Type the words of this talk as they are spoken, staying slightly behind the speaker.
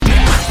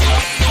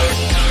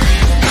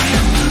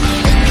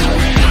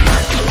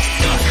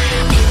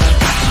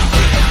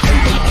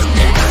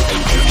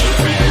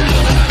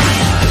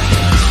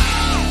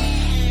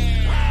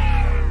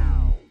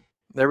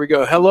we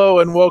go. Hello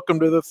and welcome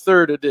to the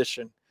third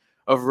edition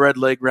of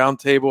Redleg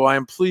Roundtable. I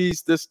am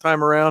pleased this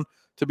time around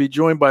to be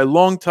joined by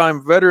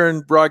longtime veteran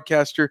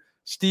broadcaster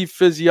Steve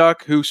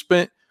Physioc, who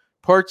spent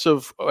parts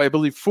of, I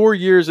believe, 4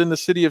 years in the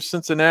city of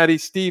Cincinnati.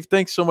 Steve,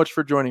 thanks so much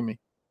for joining me.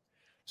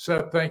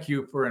 Seth, thank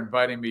you for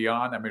inviting me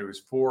on. I mean, it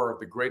was 4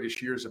 of the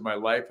greatest years of my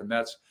life, and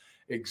that's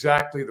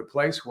exactly the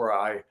place where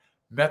I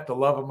met the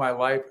love of my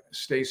life,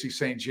 Stacy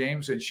St.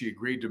 James, and she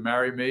agreed to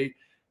marry me.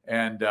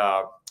 And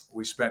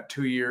we spent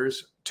 2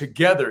 years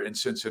together in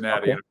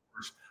Cincinnati. Okay. And of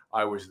course,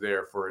 I was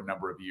there for a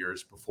number of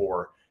years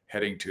before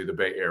heading to the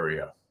Bay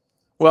Area.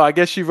 Well, I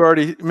guess you've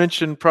already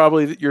mentioned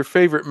probably that your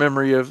favorite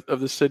memory of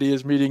the city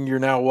is meeting your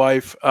now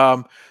wife.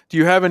 Do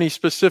you have any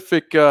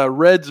specific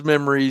Reds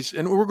memories?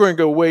 And we're going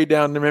to go way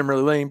down the memory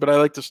lane, but I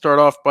like to start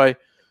off by,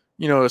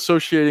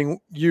 associating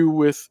you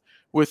with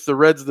the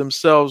Reds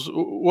themselves.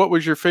 What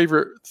was your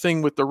favorite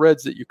thing with the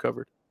Reds that you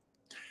covered?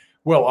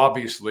 Well,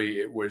 obviously,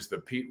 it was the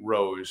Pete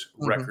Rose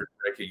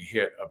record-breaking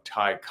hit of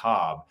Ty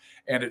Cobb,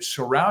 and it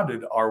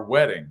surrounded our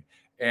wedding.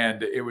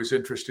 And it was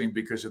interesting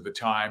because at the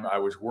time I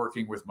was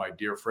working with my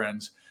dear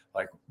friends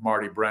like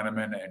Marty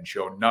Brenneman and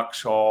Joe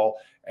Nuxhall,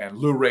 and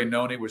Lou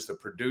Rainoni was the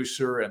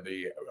producer, and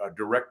the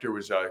director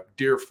was a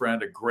dear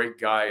friend, a great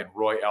guy, and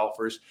Roy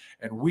Alfers.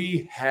 And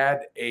we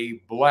had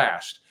a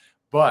blast.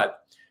 But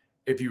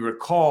if you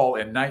recall,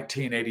 in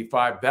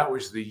 1985, that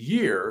was the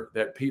year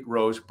that Pete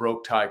Rose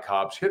broke Ty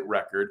Cobb's hit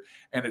record,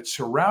 and it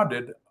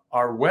surrounded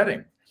our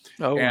wedding.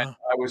 Oh, and wow.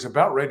 I was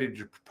about ready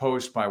to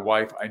propose to my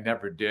wife. I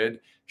never did.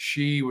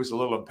 She was a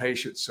little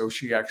impatient, so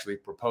she actually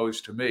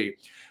proposed to me.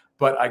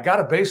 But I got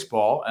a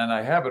baseball, and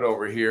I have it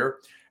over here.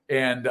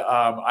 And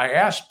I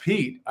asked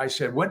Pete, I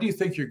said, when do you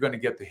think you're going to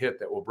get the hit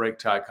that will break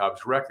Ty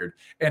Cobb's record?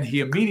 And he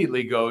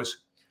immediately goes,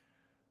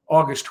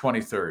 August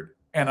 23rd.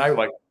 And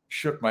I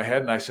shook my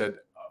head, and I said,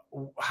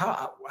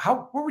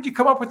 where would you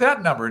come up with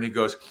that number? And he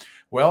goes,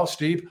 well,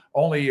 Steve,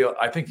 only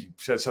I think he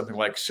said something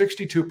like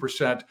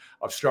 62%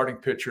 of starting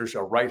pitchers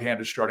are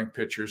right-handed starting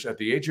pitchers. At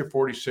the age of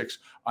 46,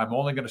 I'm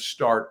only going to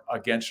start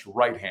against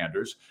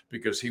right-handers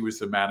because he was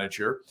the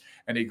manager.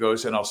 And he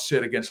goes, and I'll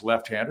sit against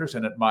left-handers.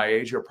 And at my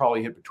age, I'll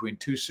probably hit between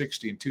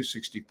 260 and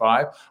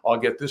 265. I'll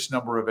get this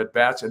number of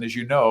at-bats. And as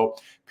you know,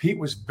 Pete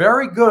was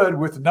very good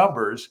with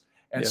numbers.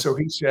 And Yes. So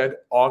he said,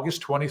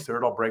 August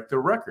 23rd, I'll break the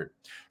record.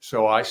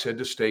 So I said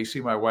to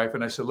Stacy, my wife,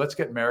 and I said, let's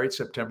get married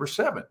September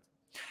 7th.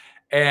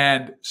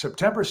 And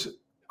August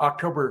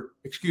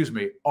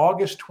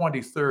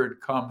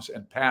 23rd comes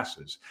and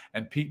passes,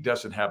 and Pete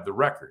doesn't have the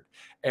record.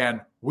 And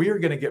we are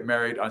going to get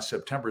married on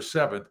September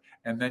 7th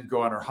and then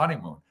go on our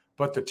honeymoon.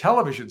 But the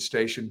television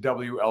station,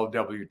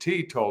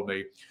 WLWT, told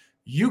me,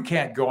 you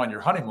can't go on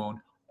your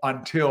honeymoon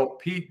until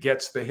Pete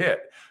gets the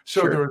hit.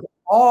 So Sure. there was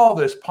all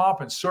this pomp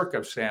and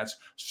circumstance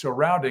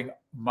surrounding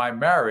my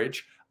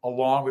marriage,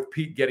 along with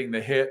Pete getting the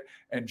hit,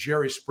 and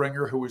Jerry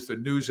Springer, who was the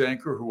news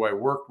anchor who I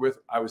worked with.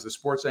 I was the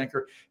sports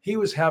anchor. He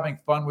was having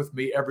fun with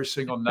me every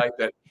single night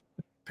that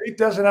Pete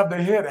doesn't have the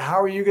hit.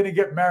 How are you going to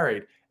get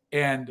married?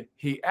 And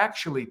he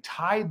actually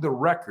tied the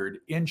record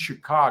in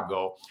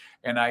Chicago.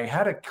 And I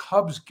had a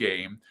Cubs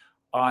game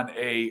on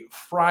a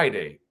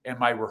Friday, and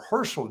my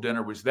rehearsal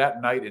dinner was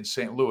that night in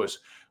St. Louis.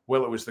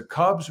 Well, it was the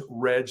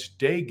Cubs-Reds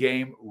day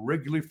game,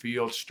 Wrigley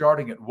Field,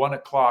 starting at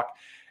 1:00,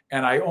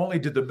 and I only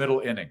did the middle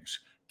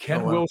innings.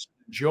 Ken Wilson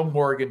and Joe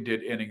Morgan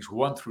did innings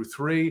 1 through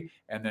 3,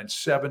 and then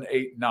 7,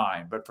 8,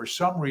 9. But for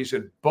some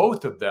reason,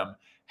 both of them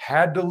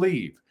had to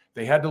leave.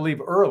 They had to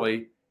leave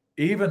early,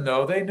 even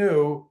though they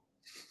knew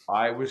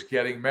I was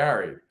getting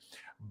married.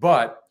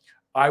 But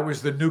I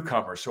was the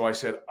newcomer, so I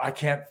said, I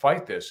can't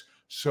fight this.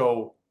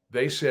 So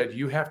they said,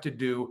 you have to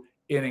do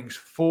innings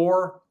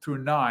 4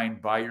 through 9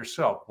 by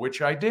yourself,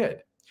 which I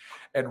did.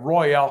 And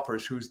Roy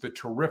Alfers, who's the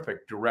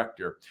terrific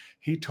director,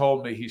 he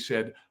told me, he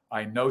said,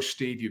 I know,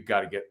 Steve, you've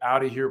got to get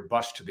out of here,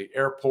 bus to the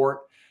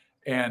airport.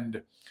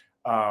 And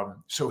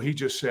so he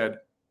just said,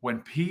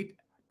 when Pete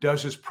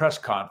does his press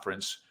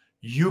conference,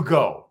 you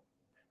go.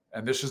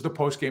 And this is the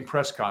post-game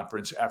press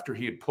conference after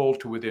he had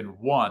pulled to within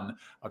 1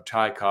 of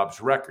Ty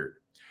Cobb's record.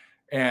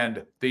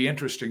 And the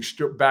interesting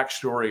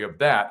backstory of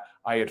that,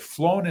 I had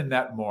flown in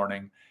that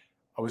morning.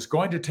 I was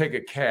going to take a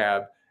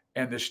cab,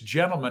 and this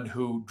gentleman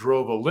who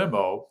drove a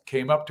limo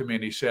came up to me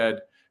and he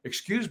said,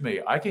 excuse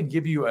me, I can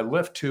give you a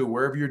lift to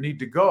wherever you need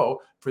to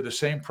go for the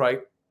same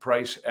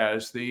price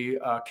as the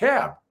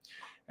cab.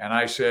 And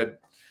I said,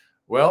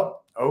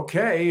 well,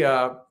 okay.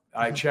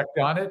 I checked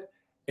on it,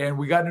 and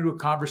we got into a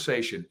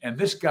conversation. And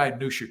this guy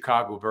knew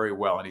Chicago very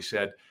well. And he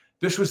said,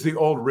 this was the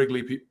old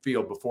Wrigley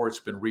Field before it's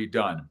been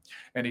redone.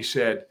 And he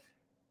said,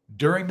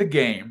 during the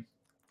game,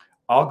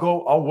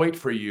 I'll wait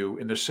for you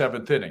in the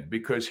 7th inning,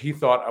 because he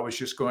thought I was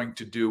just going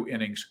to do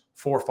innings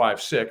 4,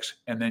 5, 6,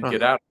 and then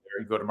get out of there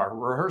and go to my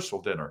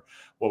rehearsal dinner.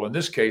 Well, in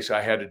this case,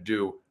 I had to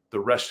do the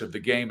rest of the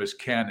game as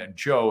Ken and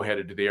Joe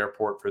headed to the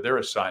airport for their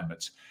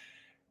assignments.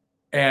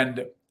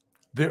 And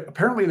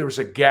apparently there was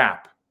a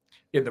gap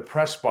in the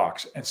press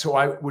box. And so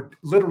I would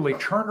literally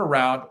turn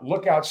around,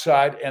 look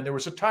outside, and there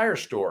was a tire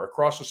store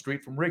across the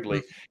street from Wrigley.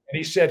 Mhm. And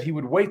he said he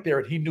would wait there,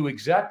 and he knew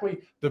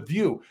exactly the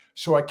view.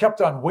 So I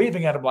kept on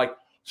waving at him like,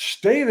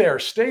 stay there,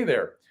 stay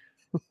there.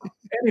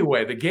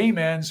 Anyway, the game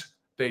ends.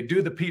 They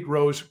do the Pete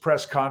Rose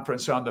press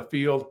conference on the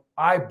field.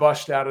 I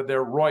bust out of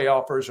there. Roy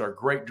Alfers, our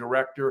great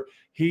director,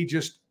 he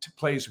just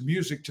plays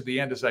music to the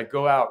end as I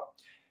go out.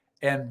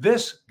 And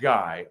this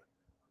guy,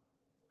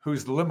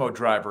 who's the limo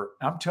driver,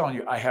 I'm telling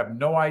you, I have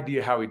no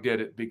idea how he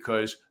did it,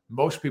 because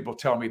most people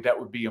tell me that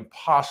would be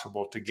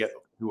impossible to get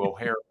to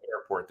O'Hare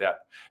Airport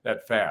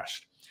that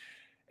fast.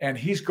 And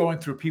he's going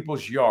through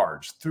people's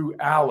yards, through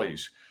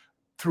alleys,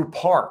 through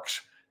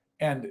parks.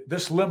 And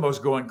this limo's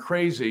going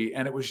crazy.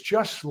 And it was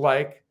just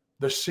like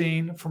the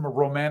scene from a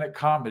romantic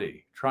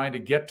comedy, trying to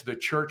get to the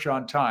church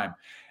on time.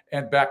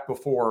 And back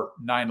before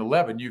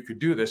 9/11, you could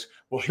do this.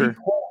 Well, Sure. he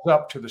pulls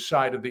up to the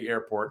side of the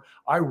airport.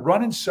 I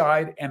run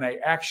inside and I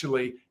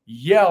actually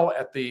yell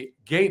at the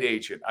gate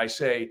agent. I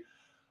say,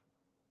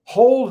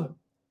 hold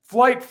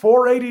flight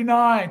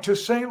 489 to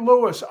St.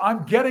 Louis.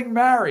 I'm getting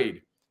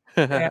married.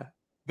 And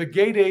the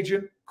gate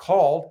agent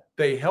called.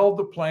 They held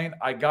the plane.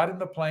 I got in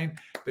the plane.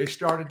 They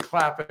started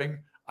clapping.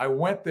 I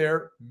went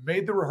there,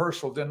 made the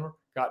rehearsal dinner,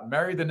 got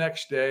married the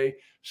next day.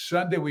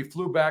 Sunday, we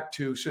flew back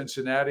to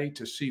Cincinnati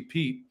to see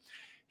Pete.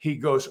 He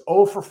goes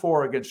 0 for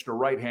 4 against a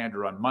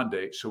right-hander on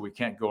Monday, so we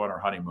can't go on our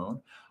honeymoon.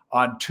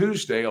 On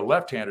Tuesday, a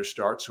left-hander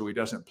starts, so he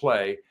doesn't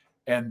play.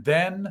 And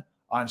then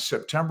on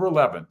September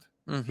 11th,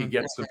 he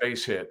gets the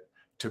base hit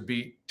to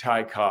beat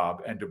Ty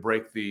Cobb and to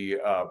break the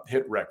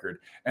hit record.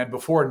 And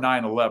before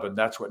 9/11,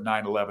 that's what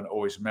 9/11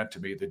 always meant to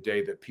me, the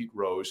day that Pete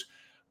Rose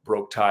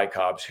broke Ty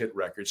Cobb's hit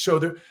record. So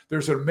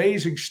there's an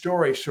amazing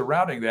story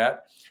surrounding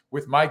that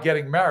with my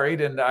getting married.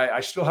 And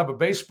I still have a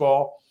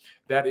baseball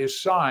that is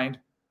signed,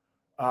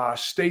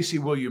 Stacy,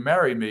 will you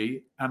marry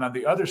me? And on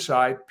the other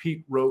side,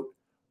 Pete wrote,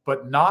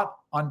 but not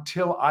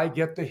until I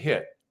get the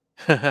hit.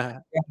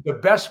 And the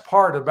best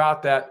part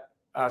about that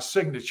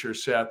signature,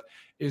 Seth,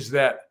 is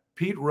that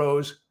Pete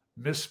Rose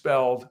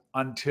misspelled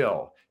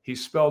until. He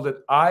spelled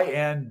it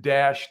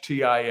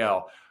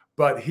IN-TIL.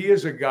 But he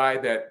is a guy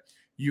that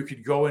you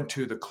could go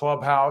into the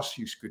clubhouse,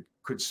 you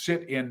could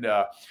sit in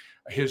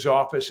his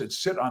office and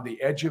sit on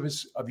the edge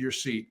of your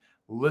seat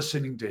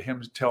listening to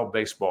him tell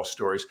baseball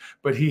stories.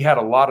 But he had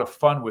a lot of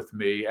fun with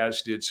me,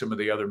 as did some of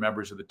the other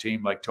members of the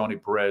team, like Tony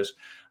Perez,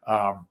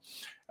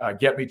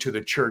 get me to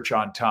the church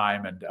on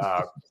time. And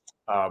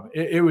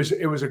it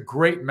was a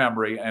great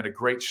memory and a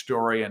great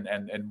story,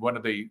 and one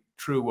of the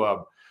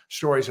true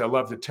stories I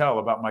love to tell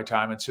about my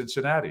time in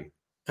Cincinnati.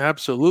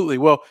 Absolutely.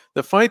 Well,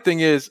 the funny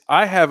thing is,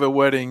 I have a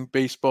wedding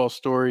baseball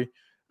story.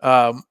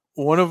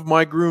 One of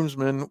my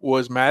groomsmen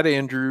was Matt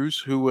Andrews,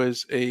 who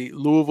was a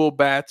Louisville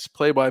Bats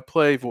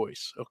play-by-play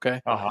voice.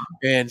 Okay. Uh-huh.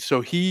 And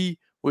so he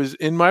was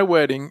in my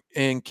wedding,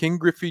 and King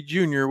Griffey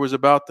Jr. was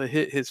about to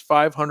hit his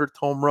 500th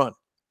home run.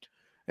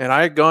 And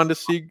I had gone to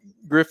see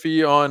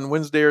Griffey on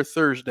Wednesday or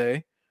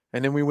Thursday.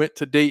 And then we went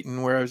to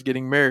Dayton, where I was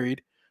getting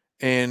married.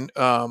 And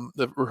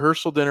the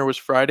rehearsal dinner was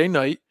Friday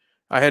night.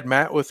 I had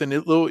Matt with a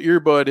little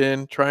earbud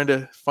in, trying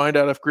to find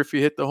out if Griffey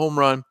hit the home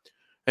run.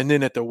 And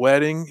then at the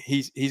wedding,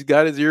 he's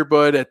got his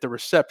earbud at the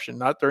reception,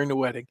 not during the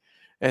wedding.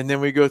 And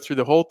then we go through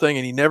the whole thing,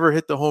 and he never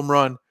hit the home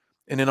run.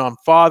 And then on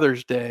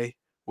Father's Day,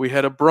 we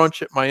had a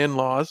brunch at my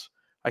in-laws.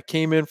 I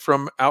came in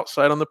from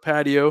outside on the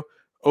patio,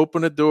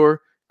 opened the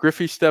door.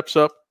 Griffey steps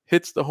up,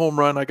 hits the home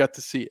run. I got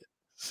to see it.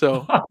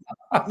 So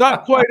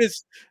not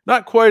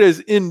quite as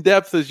in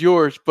depth as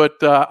yours,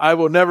 but I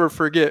will never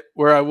forget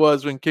where I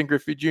was when King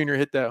Griffey Jr.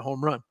 hit that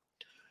home run.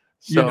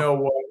 So, you know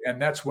what? And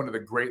that's one of the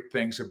great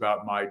things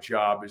about my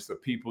job, is the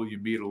people you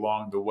meet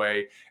along the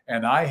way.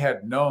 And I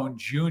had known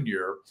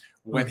Junior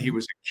when he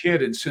was a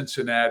kid in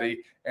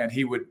Cincinnati, and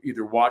he would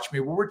either watch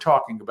me. Well, we're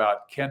talking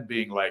about Ken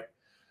being like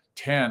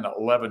 10,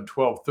 11,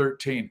 12,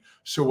 13.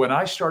 So when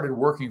I started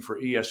working for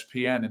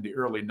ESPN in the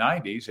early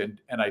 90s,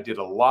 and I did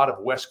a lot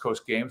of West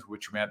Coast games,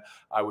 which meant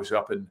I was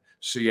up in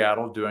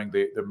Seattle doing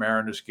the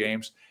Mariners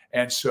games.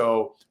 And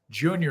so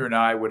Junior and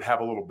I would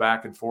have a little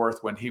back and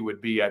forth when he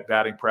would be at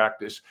batting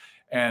practice.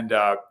 And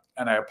I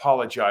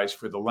apologize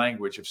for the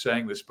language of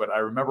saying this, but I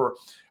remember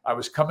I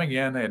was coming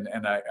in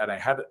and I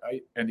had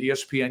an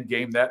ESPN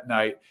game that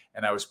night,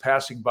 and I was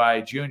passing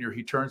by Junior.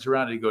 He turns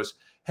around and he goes,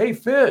 "Hey,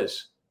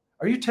 Fizz,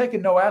 are you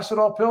taking no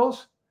acetol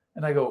pills?"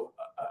 And I go,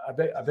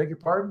 I beg your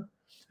pardon?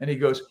 And he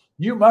goes,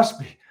 "You must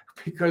be,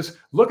 because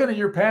looking at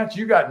your pants,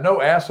 you got no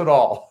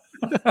acetol."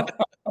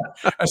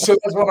 And so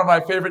that's one of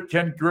my favorite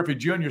Ken Griffey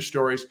Jr.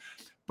 stories.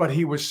 But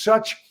he was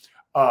such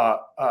a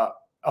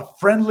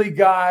friendly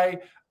guy,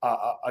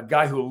 a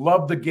guy who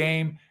loved the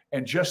game,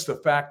 and just the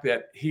fact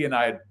that he and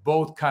I had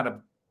both kind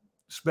of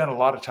spent a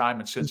lot of time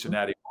in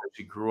Cincinnati.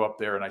 He grew up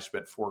there, and I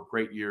spent 4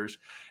 great years,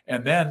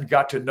 and then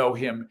got to know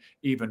him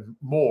even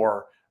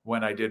more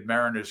when I did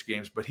Mariners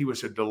games. But he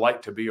was a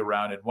delight to be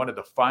around, and one of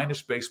the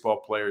finest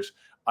baseball players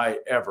I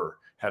ever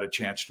had a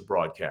chance to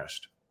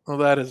broadcast. Well,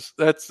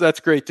 that's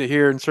great to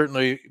hear, and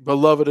certainly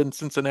beloved in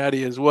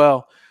Cincinnati as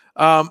well.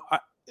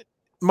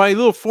 my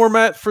little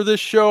format for this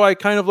show, I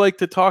kind of like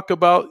to talk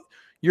about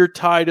your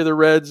tie to the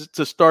Reds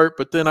to start,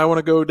 but then I want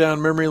to go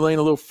down memory lane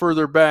a little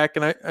further back,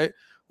 and I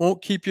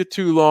won't keep you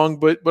too long,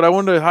 but I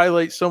wanted to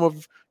highlight some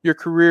of your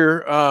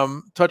career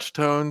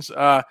touchstones.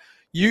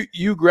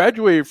 You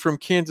graduated from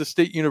Kansas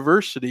State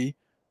University.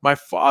 My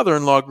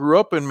father-in-law grew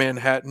up in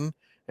Manhattan,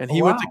 and Oh,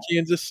 he went wow. to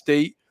Kansas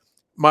State.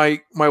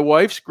 My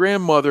wife's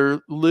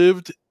grandmother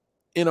lived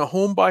in a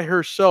home by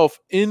herself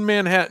in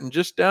Manhattan,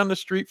 just down the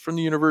street from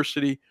the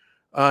university,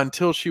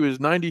 until she was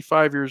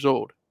 95 years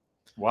old.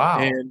 Wow.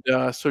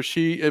 And so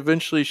she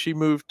eventually she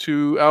moved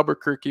to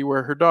Albuquerque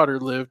where her daughter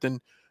lived,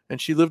 and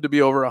she lived to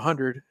be over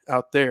 100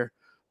 out there.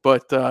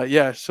 But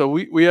yeah, so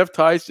we have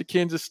ties to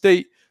Kansas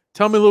State.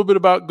 Tell me a little bit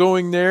about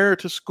going there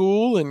to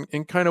school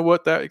and kind of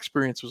what that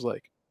experience was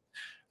like.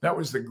 That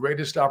was the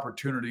greatest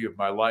opportunity of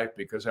my life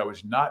because I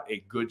was not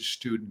a good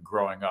student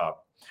growing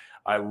up.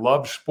 I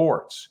loved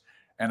sports,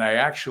 and I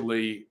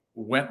actually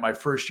went my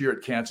first year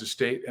at Kansas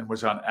State and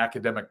was on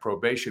academic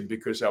probation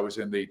because I was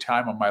in the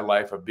time of my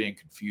life of being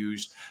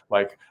confused.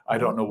 Like, I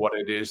don't know what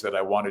it is that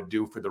I want to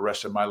do for the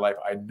rest of my life.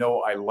 I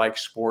know I like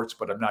sports,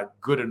 but I'm not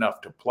good enough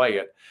to play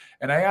it.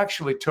 And I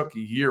actually took a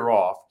year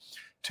off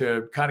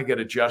to kind of get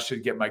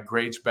adjusted, get my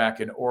grades back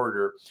in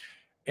order.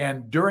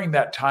 And during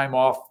that time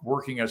off,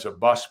 working as a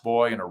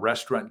busboy in a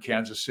restaurant in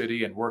Kansas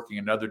City and working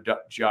another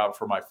job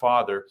for my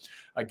father,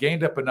 I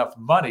gained up enough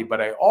money.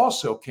 But I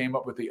also came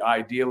up with the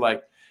idea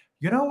like,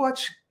 you know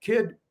what,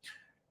 kid,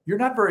 you're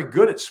not very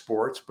good at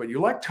sports, but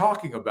you like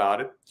talking about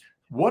it.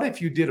 What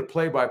if you did a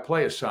play by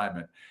play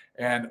assignment?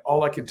 And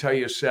all I can tell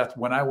you is, Seth,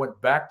 when I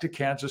went back to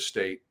Kansas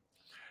State,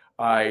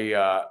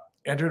 I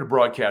entered a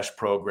broadcast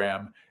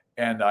program,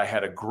 and I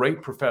had a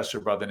great professor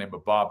by the name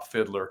of Bob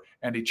Fiddler,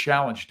 and he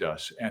challenged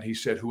us. And he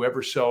said,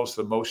 whoever sells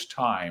the most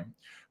time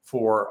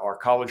for our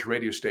college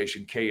radio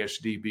station,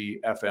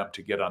 KSDB FM,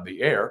 to get on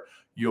the air,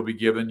 you'll be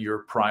given your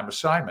prime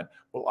assignment.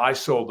 Well, I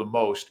sold the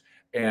most,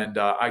 and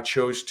I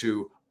chose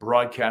to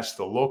broadcast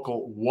the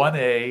local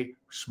 1A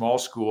small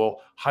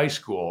school, high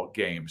school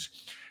games.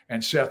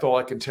 And Seth, all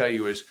I can tell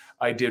you is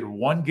I did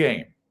one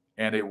game,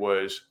 and it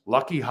was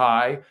Lucky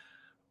High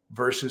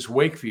versus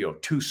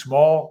Wakefield, two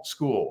small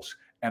schools.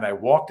 And I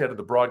walked out of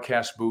the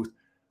broadcast booth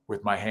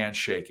with my hands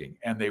shaking.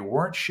 And they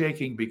weren't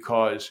shaking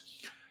because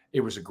it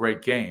was a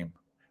great game.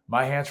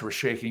 My hands were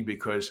shaking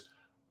because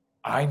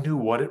I knew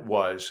what it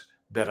was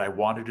that I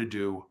wanted to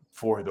do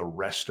for the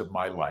rest of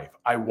my life.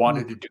 I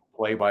wanted to do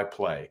play by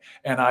play.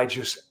 And I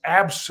just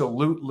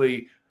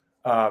absolutely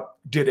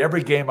did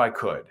every game I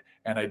could.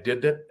 And I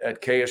did it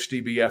at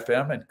KSDB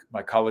FM and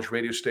my college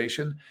radio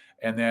station.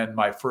 And then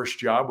my first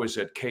job was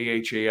at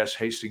KHAS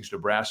Hastings,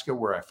 Nebraska,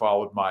 where I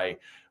followed my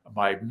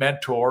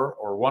mentor,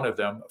 or one of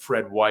them,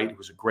 Fred White, who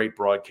was a great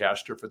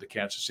broadcaster for the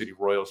Kansas City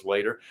Royals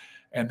later.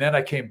 And then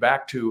I came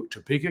back to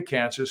Topeka,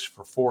 Kansas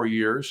for 4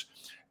 years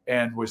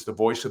and was the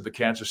voice of the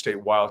Kansas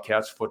State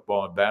Wildcats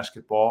football and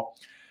basketball.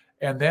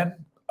 And then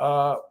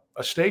a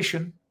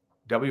station,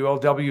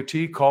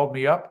 WLWT, called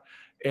me up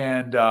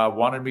and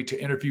wanted me to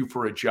interview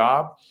for a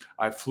job.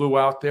 I flew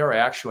out there. I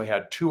actually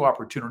had two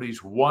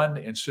opportunities, one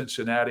in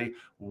Cincinnati,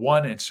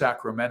 one in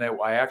Sacramento.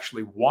 I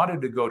actually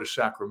wanted to go to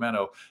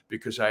Sacramento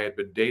because I had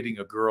been dating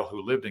a girl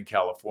who lived in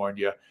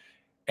California.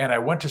 And I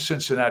went to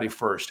Cincinnati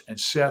first. And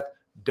Seth,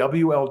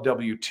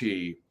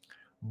 WLWT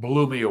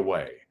blew me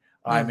away.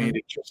 I mean,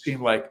 it just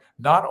seemed like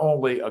not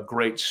only a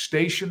great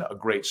station, a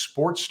great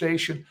sports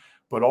station,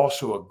 but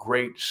also a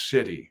great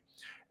city.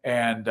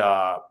 And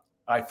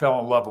I fell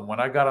in love. And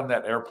when I got on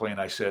that airplane,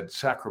 I said,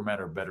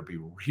 Sacramento better be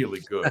really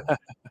good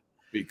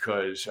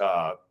because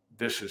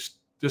this is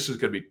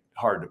going to be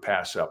hard to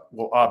pass up.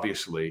 Well,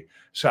 obviously,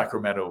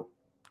 Sacramento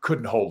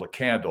couldn't hold a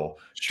candle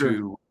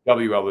to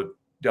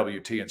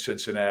WLWT in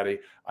Cincinnati.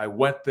 I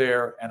went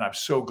there, and I'm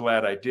so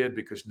glad I did,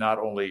 because not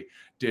only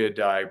did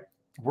I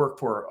work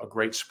for a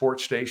great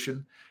sports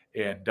station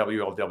in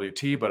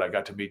WLWT, but I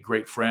got to meet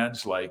great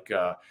friends like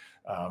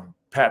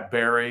Pat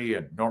Barry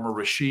and Norma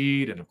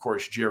Rashid, and of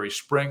course Jerry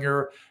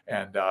Springer,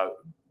 and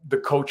the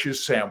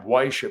coaches, Sam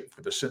Weish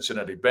for the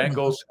Cincinnati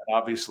Bengals, and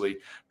obviously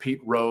Pete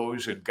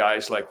Rose and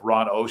guys like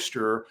Ron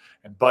Oster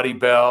and Buddy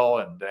Bell,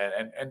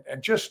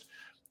 and just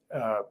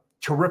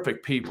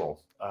terrific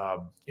people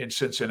in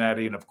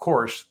Cincinnati. And of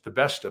course, the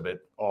best of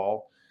it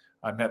all,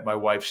 I met my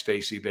wife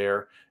Stacy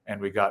there,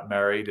 and we got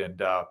married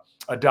and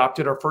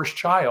adopted our first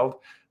child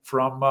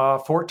from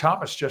Fort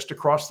Thomas, just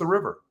across the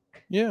river.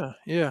 Yeah,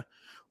 yeah.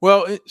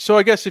 Well, so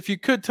I guess if you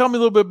could tell me a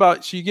little bit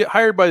about, so you get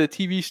hired by the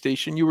TV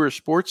station, you were a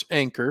sports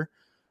anchor.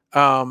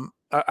 I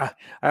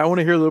want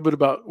to hear a little bit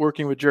about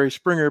working with Jerry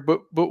Springer,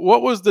 but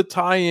what was the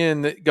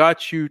tie-in that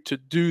got you to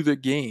do the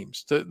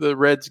games, the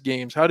Reds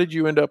games? How did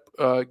you end up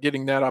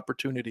getting that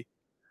opportunity?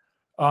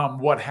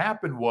 What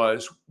happened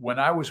was, when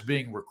I was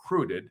being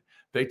recruited,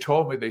 they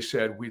told me, they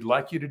said, we'd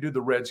like you to do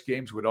the Reds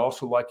games. We'd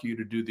also like you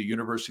to do the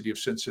University of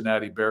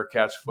Cincinnati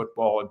Bearcats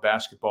football and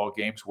basketball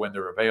games when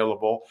they're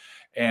available,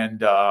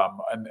 and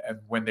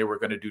when they were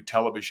going to do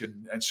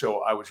television. And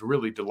so I was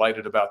really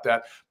delighted about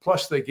that.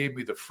 Plus, they gave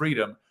me the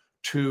freedom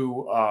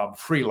to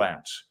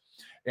freelance.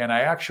 And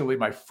I actually,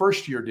 my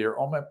first year there,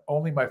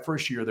 only my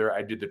first year there,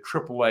 I did the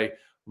AAA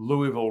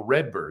Louisville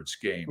Redbirds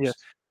games. Yes.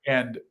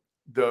 And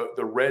the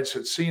Reds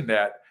had seen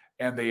that,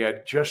 and they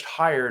had just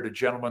hired a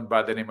gentleman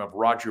by the name of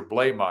Roger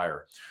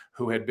Blameyer,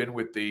 who had been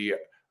with the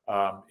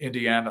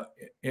Indiana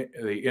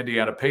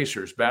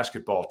Pacers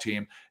basketball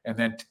team, and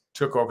then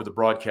took over the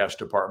broadcast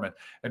department.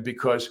 And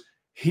because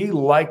he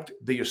liked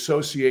the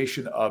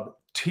association of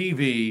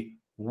TV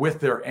with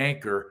their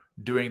anchor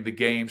doing the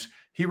games,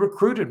 he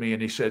recruited me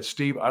and he said,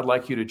 Steve, I'd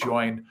like you to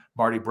join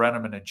Marty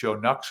Brenneman and Joe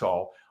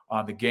Nuxhall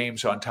on the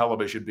games on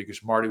television,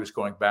 because Marty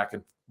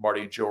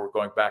and Joe were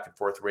going back and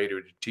forth radio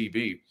to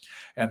TV.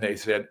 And they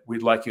said,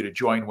 we'd like you to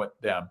join with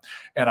them.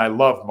 And I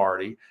love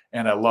Marty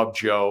and I love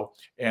Joe.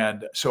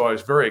 And so I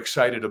was very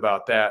excited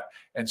about that.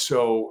 And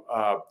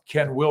so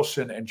Ken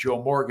Wilson and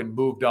Joe Morgan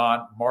moved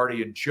on.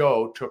 Marty and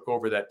Joe took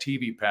over that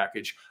TV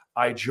package.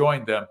 I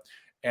joined them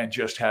and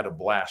just had a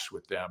blast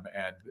with them.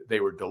 And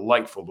they were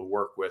delightful to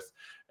work with.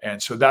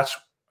 And so that's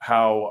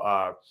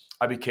how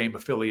I became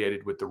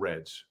affiliated with the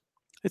Reds.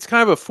 It's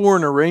kind of a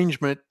foreign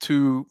arrangement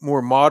to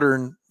more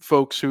modern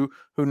folks who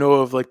know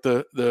of like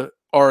the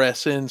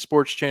RSN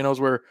sports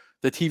channels where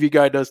the TV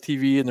guy does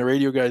TV and the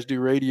radio guys do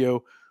radio.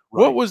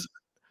 Right. What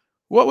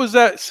was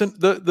that?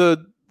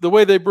 The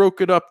way they broke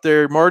it up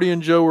there? Marty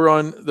and Joe were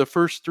on the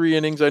first 3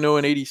 innings, I know,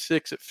 in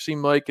 '86 it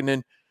seemed like, and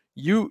then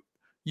you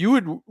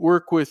would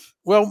work with,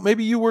 well,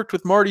 maybe you worked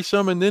with Marty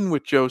some and then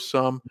with Joe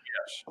some.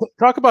 Yes.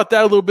 Talk about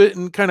that a little bit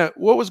and kind of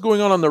what was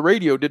going on the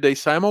radio. Did they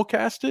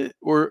simulcast it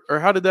or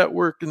how did that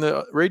work in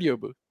the radio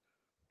booth?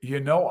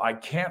 I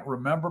can't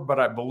remember, but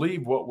I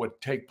believe what would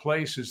take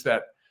place is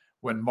that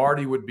when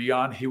Marty would be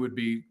on, he would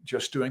be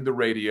just doing the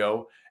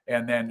radio.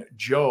 And then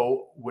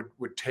Joe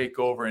would take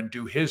over and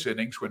do his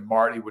innings when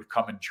Marty would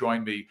come and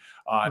join me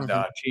on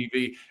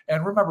TV.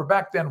 And remember,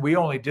 back then, we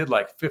only did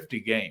like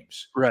 50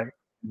 games. Right.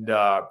 And,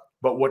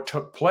 but what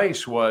took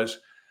place was,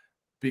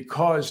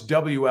 because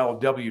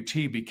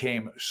WLWT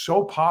became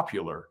so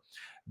popular,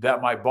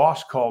 that my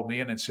boss called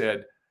me in and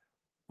said,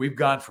 we've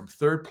gone from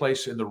 3rd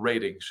place in the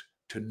ratings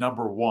to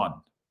number 1.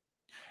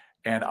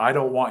 And I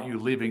don't want you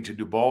leaving to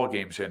do ball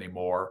games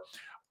anymore.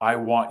 I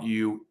want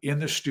you in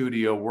the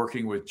studio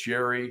working with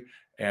Jerry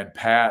and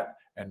Pat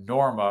and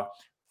Norma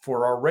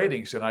for our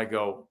ratings. And I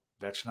go,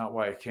 that's not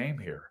why I came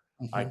here.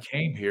 I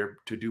came here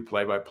to do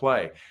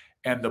play-by-play.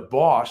 And the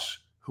boss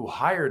who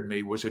hired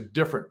me was a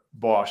different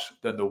boss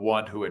than the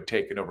one who had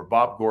taken over.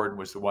 Bob Gordon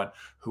was the one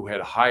who had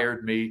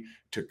hired me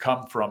to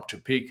come from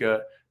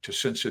Topeka to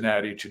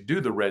Cincinnati to do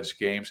the Reds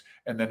games.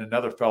 And then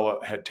another fellow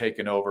had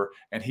taken over,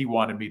 and he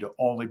wanted me to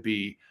only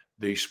be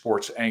the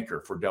sports anchor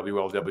for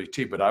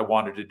WLWT, but I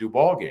wanted to do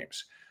ball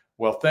games.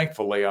 Well,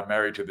 thankfully, I'm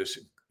married to this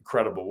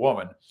incredible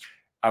woman.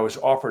 I was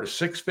offered a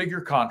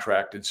 6-figure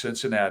contract in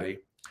Cincinnati.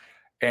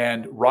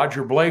 And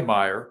Roger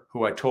Blameyer,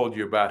 who I told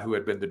you about, who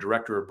had been the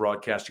director of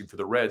broadcasting for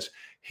the Reds,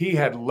 he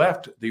had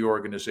left the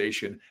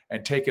organization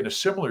and taken a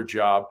similar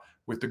job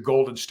with the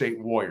Golden State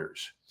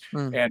Warriors.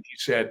 And he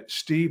said,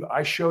 Steve,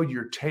 I showed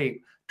your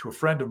tape to a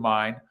friend of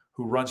mine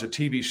who runs a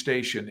TV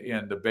station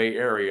in the Bay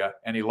Area,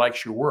 and he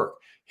likes your work.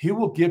 He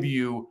will give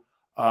you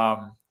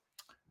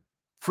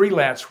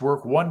freelance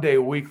work 1 day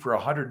a week for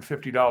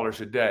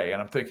 $150 a day.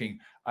 And I'm thinking,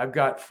 I've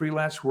got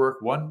freelance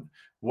work one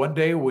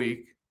day a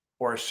week,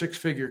 or a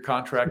 6-figure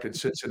contract in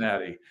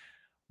Cincinnati,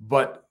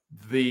 but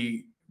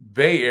the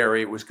Bay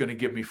Area was going to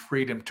give me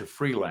freedom to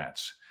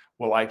freelance.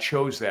 Well, I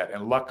chose that.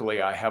 And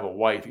luckily I have a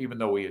wife, even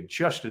though we had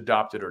just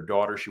adopted our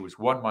daughter, she was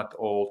 1 month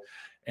old.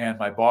 And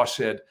my boss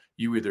said,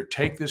 you either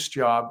take this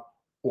job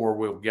or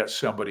we'll get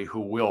somebody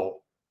who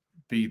will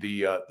be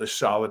the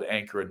solid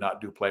anchor and not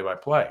do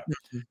play-by-play.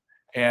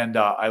 And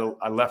I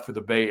left for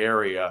the Bay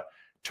Area,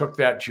 took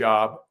that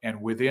job.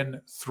 And within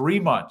 3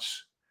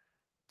 months,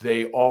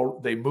 they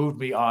moved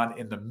me on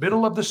in the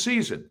middle of the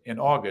season in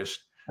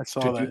August to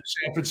do the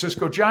San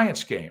Francisco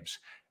Giants games.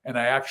 And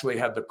I actually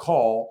had the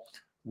call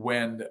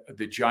when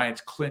the Giants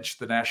clinched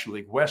the National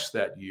League West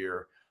that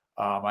year.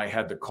 I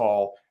had the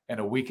call, and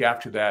a week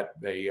after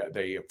that,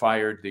 they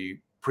fired the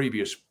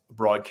previous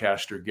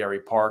broadcaster,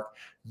 Gary Park,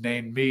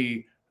 named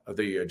me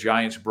the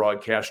Giants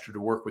broadcaster to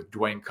work with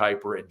Dwayne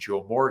Kuiper and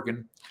Joe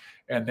Morgan.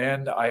 And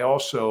then I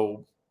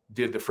also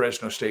did the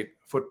Fresno State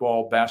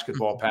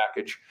basketball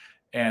package.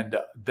 And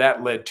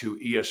that led to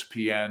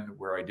ESPN,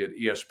 where I did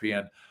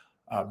ESPN,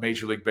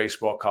 Major League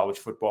Baseball, college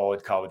football,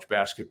 and college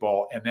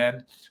basketball. And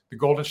then the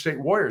Golden State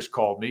Warriors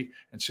called me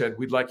and said,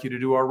 we'd like you to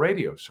do our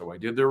radio. So I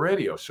did their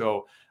radio.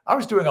 So I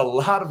was doing a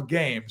lot of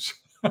games.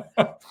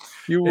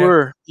 You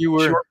were.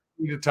 Short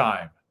period of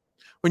time.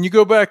 When you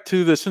go back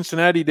to the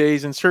Cincinnati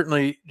days, and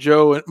certainly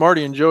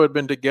Marty and Joe had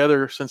been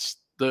together since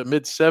the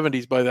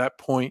mid-'70s by that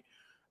point.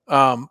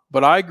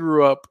 But I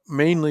grew up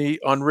mainly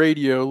on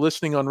radio,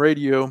 listening on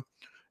radio.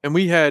 And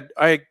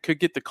I could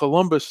get the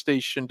Columbus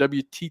station,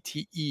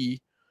 WTTE,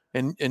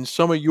 and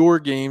some of your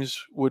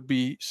games would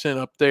be sent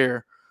up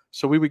there.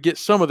 So we would get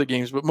some of the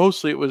games, but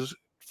mostly it was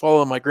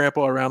following my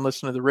grandpa around,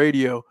 listening to the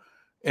radio.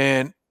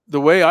 And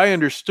the way I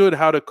understood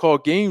how to call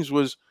games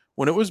was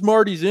when it was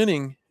Marty's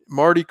inning,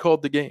 Marty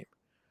called the game.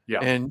 Yeah.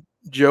 And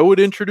Joe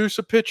would introduce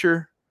a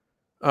pitcher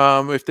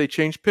if they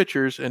changed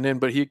pitchers,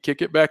 but he'd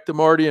kick it back to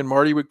Marty, and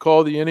Marty would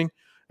call the inning,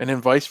 and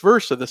then vice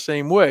versa the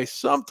same way.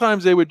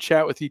 Sometimes they would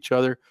chat with each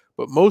other,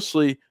 but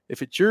mostly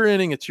if it's your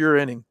inning, it's your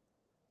inning.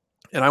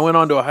 And I went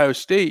on to Ohio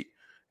State,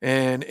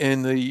 and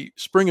in the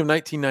spring of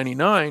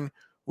 1999,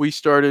 we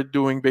started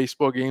doing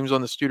baseball games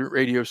on the student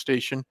radio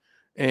station,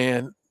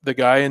 and the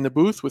guy in the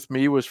booth with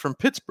me was from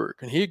Pittsburgh,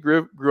 and he had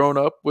grown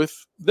up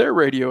with their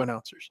radio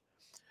announcers.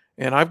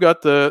 And I've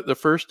got the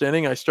first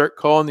inning. I start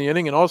calling the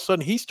inning, and all of a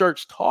sudden he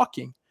starts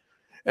talking.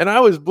 And I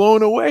was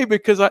blown away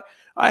because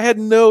I had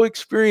no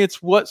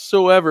experience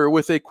whatsoever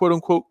with a quote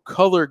unquote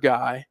color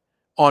guy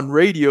on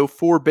radio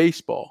for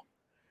baseball.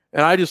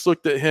 And I just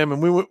looked at him,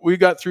 and we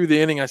got through the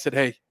inning. I said,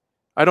 "Hey,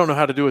 I don't know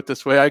how to do it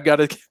this way. I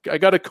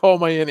gotta call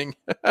my inning."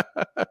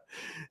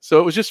 So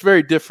it was just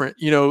very different,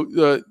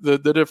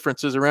 the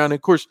differences around. And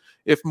of course,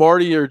 if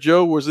Marty or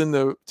Joe was in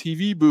the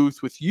TV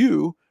booth with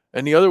you,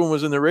 and the other one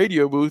was in the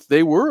radio booth,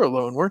 they were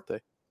alone, weren't they?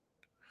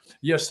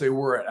 Yes, they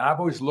were. And I've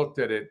always looked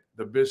at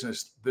the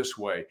business this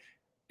way.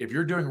 If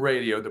you're doing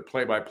radio, the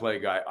play-by-play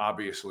guy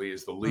obviously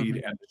is the lead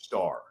and the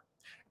star.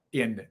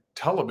 In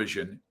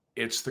television,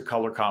 it's the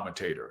color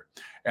commentator.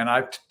 And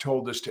I've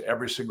told this to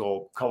every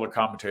single color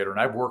commentator, and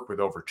I've worked with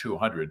over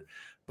 200.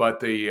 But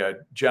the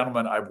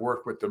gentleman I've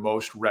worked with the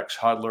most, Rex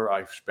Hudler,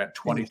 I've spent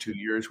 22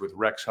 years with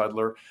Rex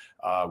Hudler,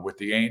 with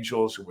the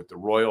Angels and with the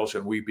Royals,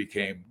 and we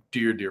became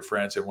dear, dear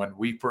friends. And when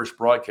we first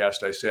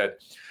broadcast, I said,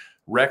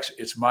 Rex,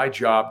 it's my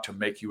job to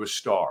make you a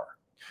star.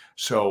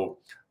 So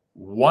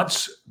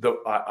once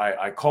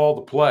I call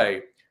the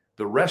play,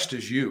 the rest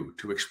is you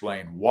to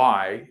explain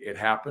why it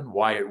happened,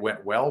 why it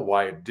went well,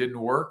 why it didn't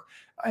work.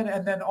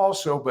 And then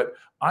also, but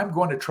I'm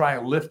going to try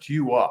and lift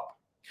you up.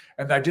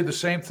 And I did the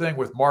same thing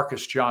with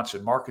Marcus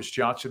Johnson. Marcus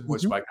Johnson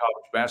was my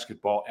college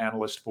basketball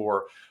analyst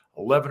for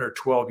 11 or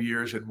 12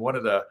 years and one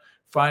of the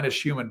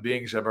finest human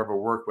beings I've ever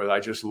worked with. I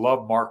just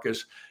love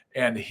Marcus.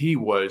 And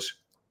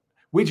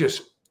we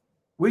just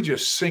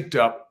synced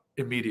up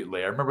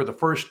immediately. I remember the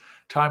first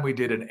time we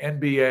did an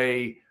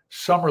NBA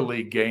Summer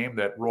League game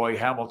that Roy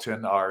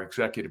Hamilton, our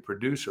executive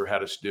producer,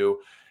 had us do.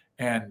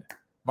 And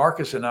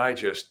Marcus and I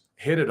just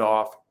hit it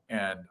off.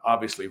 And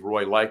obviously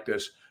Roy liked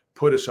us,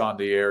 put us on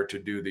the air to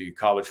do the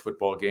college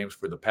football games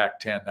for the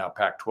Pac-10, now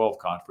Pac-12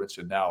 conference.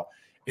 And now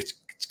it's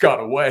gone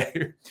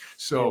away.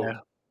 So, yeah.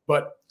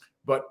 But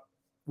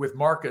with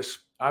Marcus,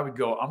 I would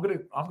go, I'm going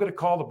to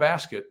call the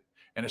basket.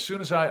 And as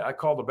soon as I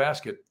call the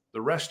basket,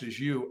 the rest is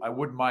you. I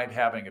wouldn't mind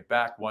having it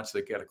back once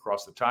they get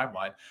across the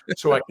timeline.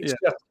 So I can set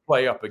the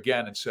play up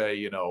again and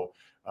say,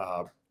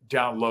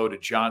 down low to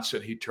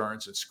Johnson, he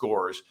turns and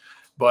scores.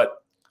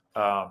 But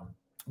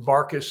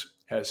Marcus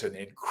has an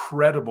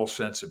incredible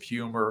sense of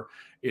humor,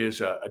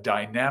 is a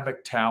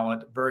dynamic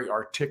talent, very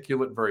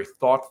articulate, very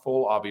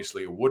thoughtful,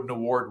 obviously a Wooden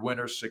Award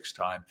winner,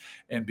 6-time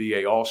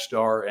NBA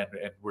All-Star, and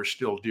we're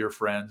still dear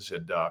friends.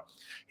 And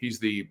he's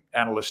the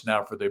analyst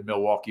now for the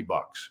Milwaukee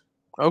Bucks.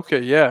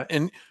 Okay, yeah.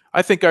 And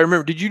I think I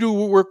remember, did you do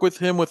work with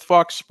him with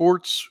Fox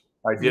Sports?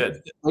 I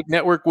did.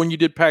 Network when you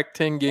did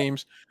Pac-10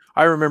 games?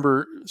 I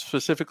remember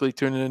specifically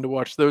tuning in to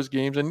watch those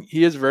games, and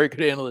he is a very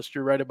good analyst.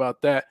 You're right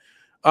about that.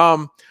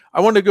 I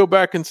wanted to go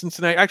back in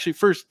Cincinnati. Actually,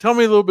 first, tell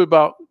me a little bit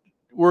about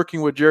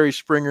working with Jerry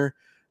Springer,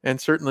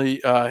 and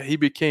certainly he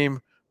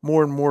became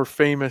more and more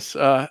famous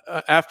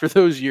after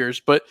those years.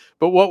 But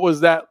what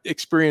was that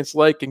experience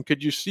like, and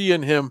could you see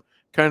in him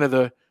kind of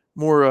the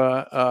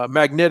more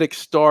magnetic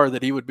star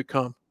that he would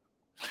become?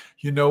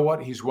 You know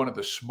what? He's one of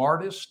the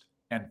smartest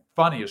and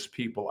funniest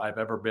people I've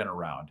ever been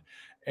around.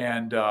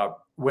 And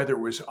whether it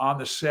was on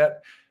the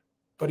set,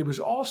 but he was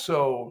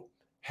also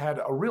had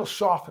a real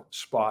soft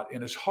spot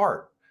in his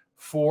heart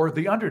for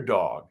the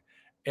underdog.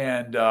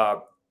 And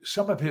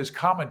some of his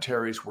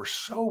commentaries were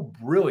so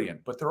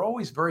brilliant, but they're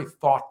always very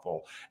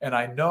thoughtful. And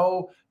I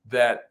know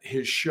that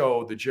his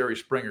show, the Jerry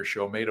Springer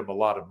Show, made him a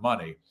lot of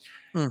money.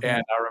 Mm-hmm.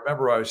 And I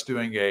remember I was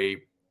doing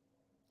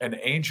an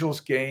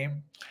Angels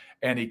game,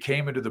 and he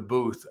came into the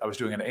booth. I was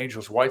doing an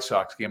Angels White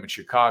Sox game in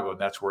Chicago, and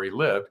that's where he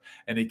lived.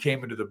 And he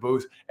came into the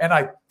booth, and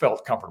I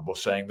felt comfortable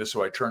saying this.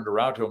 So I turned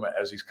around to him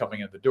as he's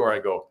coming in the door. I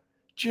go,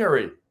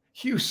 Jerry,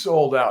 you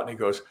sold out. And he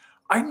goes,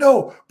 I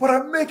know, but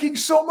I'm making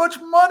so much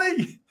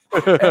money.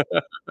 And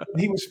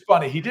he was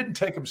funny. He didn't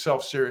take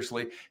himself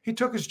seriously. He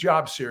took his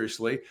job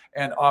seriously.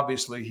 And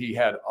obviously he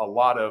had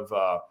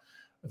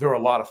there were a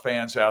lot of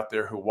fans out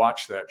there who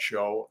watched that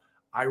show.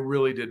 I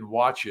really didn't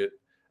watch it.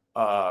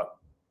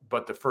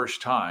 But the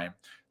first time,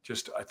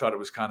 I thought it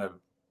was kind of,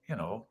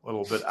 a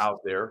little bit out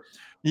there.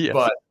 Yes.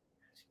 But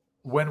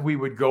when we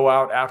would go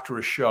out after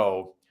a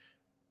show,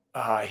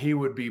 he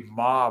would be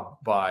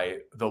mobbed by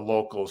the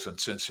locals in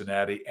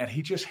Cincinnati, and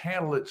he just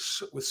handled it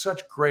with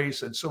such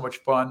grace and so much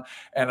fun.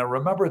 And I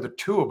remember the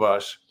two of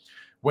us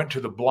went to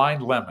the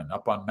Blind Lemon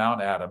up on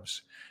Mount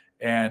Adams,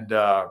 and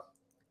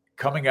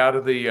coming out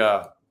of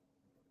the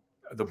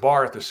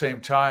bar at the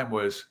same time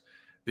was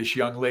this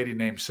young lady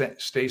named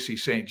Stacy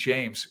St.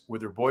 James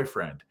with her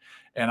boyfriend.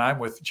 And I'm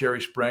with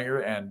Jerry Springer.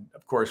 And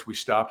of course we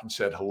stopped and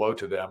said hello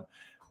to them.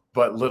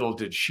 But little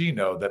did she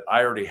know that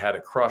I already had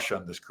a crush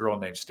on this girl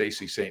named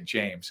Stacy St.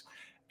 James.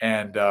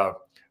 And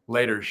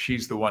later,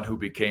 she's the one who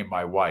became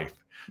my wife.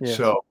 Yes.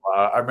 So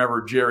I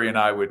remember Jerry and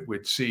I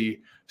would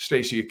see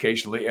Stacy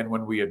occasionally. And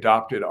when we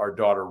adopted our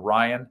daughter,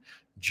 Ryan,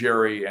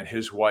 Jerry and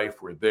his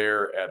wife were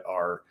there at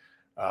our,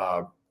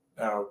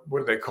 what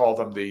do they call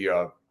them?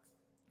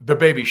 The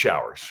baby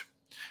showers.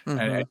 Mm-hmm.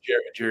 And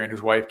Jerry and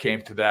his wife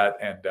came to that,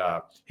 and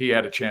he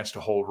had a chance to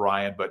hold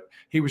Ryan, but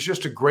he was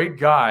just a great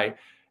guy.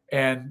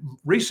 And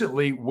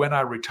recently, when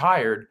I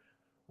retired,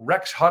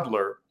 Rex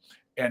Hudler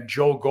and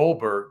Joel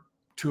Goldberg,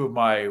 two of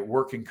my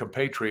working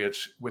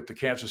compatriots with the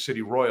Kansas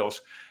City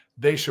Royals,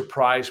 they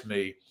surprised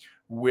me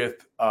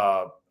with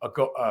a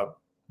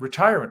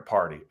retirement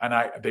party,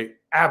 and they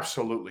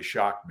absolutely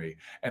shocked me.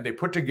 And they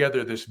put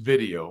together this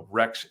video,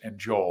 Rex and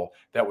Joel,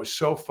 that was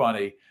so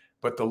funny.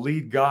 But the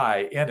lead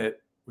guy in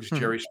it was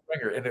Jerry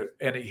Springer,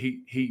 and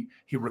he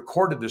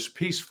recorded this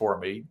piece for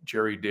me.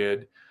 Jerry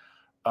did.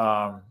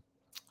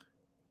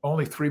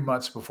 Only 3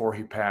 months before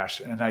he passed,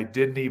 and I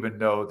didn't even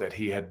know that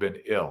he had been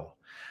ill.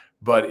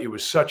 But it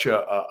was such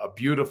a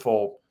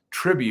beautiful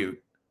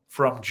tribute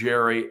from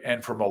Jerry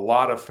and from a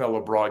lot of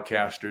fellow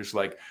broadcasters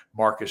like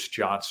Marcus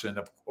Johnson,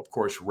 of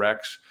course,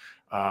 Rex,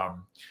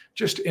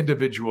 just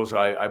individuals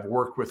I've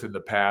worked with in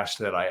the past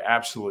that I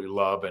absolutely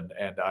love.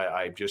 And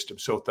I just am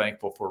so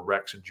thankful for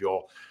Rex and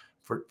Joel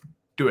for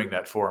doing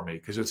that for me,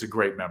 because it's a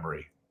great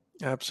memory.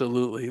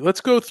 Absolutely.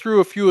 Let's go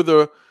through a few of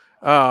the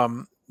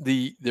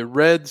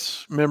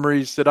Reds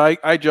memories that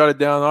I jotted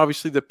down.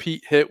 Obviously, the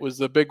Pete hit was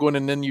the big one,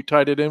 and then you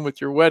tied it in with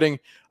your wedding.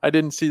 I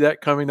didn't see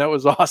that coming. That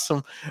was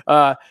awesome.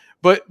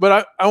 But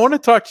I want to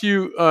talk to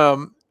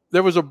you.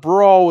 There was a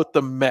brawl with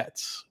the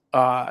Mets,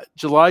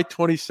 July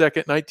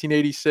 22nd,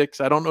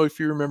 1986. I don't know if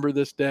you remember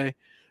this day.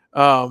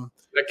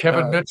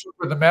 Kevin Mitchell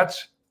for the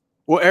Mets?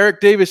 Well, Eric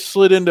Davis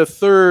slid into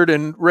third,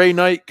 and Ray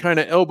Knight kind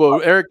of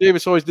elbowed. Eric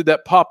Davis always did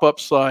that pop-up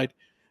slide.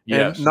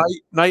 Yes. And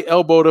Knight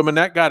elbowed him, and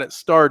that got it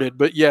started.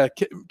 But, yeah,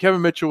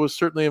 Kevin Mitchell was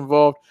certainly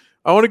involved.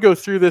 I want to go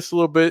through this a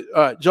little bit.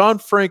 John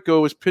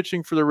Franco was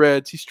pitching for the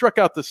Reds. He struck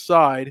out the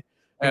side.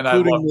 And I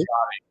love Johnny.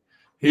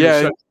 He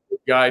was such a good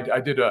guy. I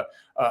did a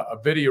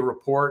video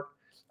report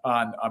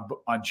on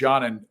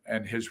John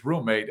and his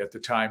roommate at the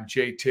time,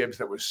 Jay Tibbs,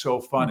 that was so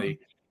funny.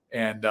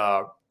 Mm-hmm.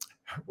 And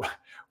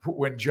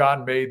when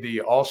John made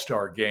the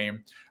All-Star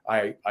game,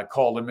 I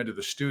called him into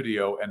the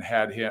studio and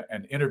had him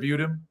and interviewed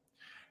him.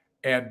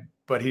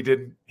 But he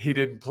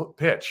didn't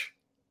pitch.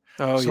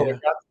 Oh, so yeah. I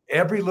got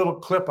every little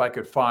clip I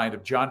could find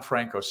of John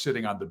Franco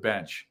sitting on the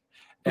bench.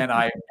 And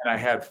I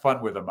had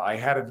fun with him. I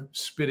had him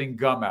spitting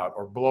gum out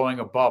or blowing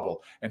a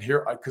bubble. And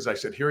because I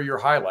said, here are your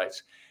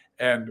highlights.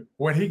 And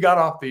when he got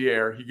off the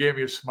air, he gave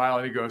me a smile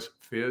and he goes,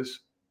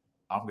 Fizz,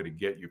 I'm going to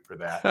get you for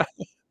that.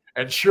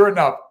 And sure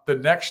enough, the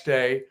next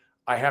day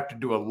I have to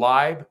do a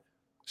live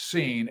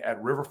scene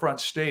at Riverfront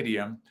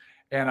Stadium.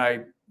 And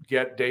I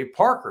get Dave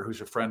Parker,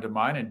 who's a friend of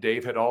mine. And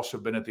Dave had also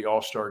been at the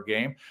All-Star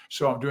game.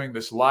 So I'm doing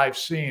this live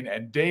scene,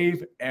 and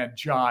Dave and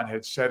John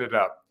had set it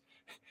up.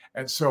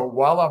 And so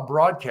while I'm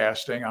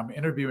broadcasting, I'm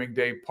interviewing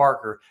Dave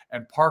Parker,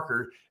 and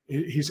Parker,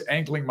 he's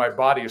angling my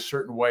body a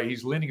certain way.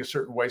 He's leaning a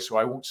certain way so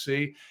I won't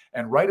see.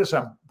 And right as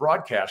I'm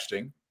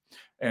broadcasting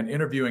and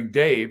interviewing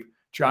Dave,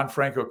 John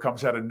Franco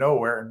comes out of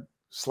nowhere and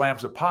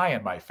slams a pie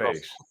in my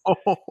face.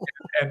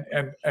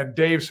 And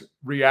Dave's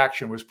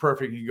reaction was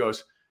perfect. He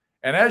goes,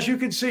 and as you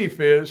can see,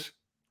 Fizz,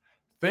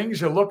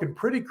 things are looking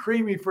pretty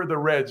creamy for the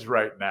Reds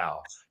right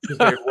now, because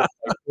they've won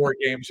like 4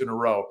 games in a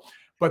row.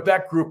 But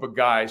that group of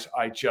guys,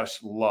 I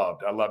just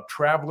loved. I loved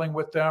traveling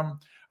with them.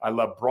 I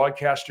loved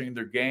broadcasting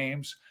their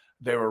games.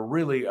 They were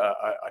really a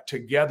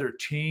together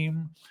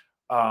team.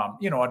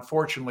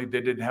 Unfortunately, they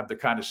didn't have the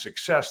kind of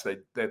success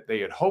that they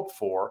had hoped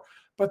for,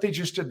 but they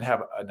just didn't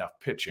have enough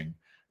pitching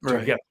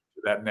to get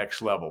to that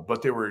next level.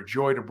 But they were a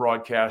joy to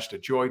broadcast, a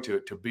joy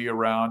to be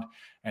around.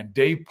 And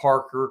Dave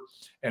Parker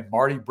and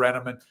Marty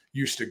Brenneman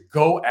used to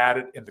go at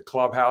it in the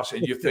clubhouse,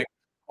 and you think,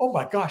 oh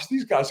my gosh,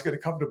 these guys are going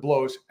to come to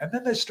blows. And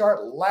then they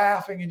start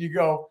laughing, and you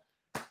go,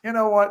 you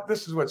know what?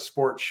 This is what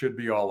sports should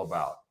be all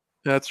about.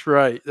 That's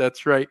right.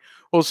 That's right.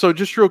 Well, so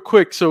just real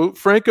quick. So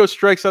Franco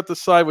strikes out the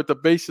side with the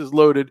bases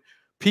loaded.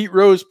 Pete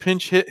Rose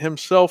pinch hit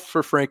himself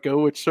for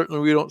Franco, which certainly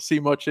we don't see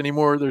much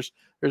anymore. There's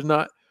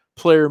not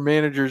player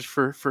managers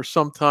for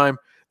some time.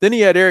 Then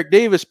he had Eric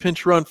Davis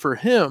pinch run for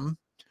him,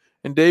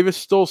 and Davis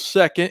stole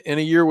second in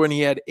a year when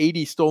he had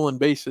 80 stolen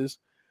bases.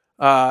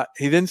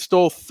 He then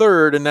stole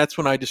third, and that's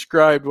when I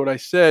described what I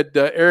said.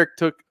 Eric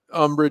took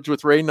umbrage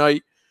with Ray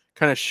Knight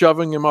kind of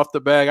shoving him off the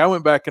bag. I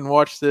went back and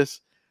watched this.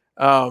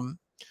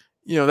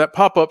 That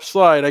pop-up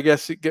slide, I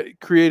guess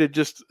it created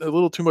just a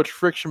little too much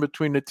friction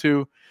between the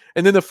two.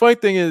 And then the funny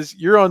thing is,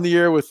 you're on the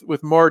air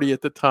with Marty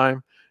at the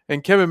time,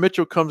 and Kevin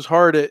Mitchell comes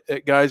hard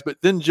at guys, but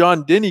then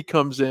John Denny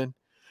comes in,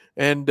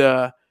 and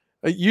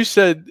you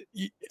said,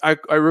 I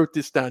wrote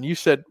this down. You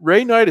said,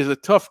 Ray Knight is a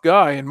tough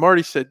guy. And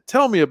Marty said,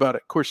 tell me about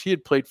it. Of course, he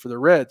had played for the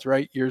Reds,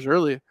 right, years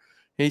earlier.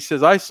 And he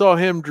says, I saw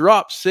him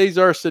drop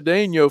Cesar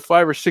Cedeno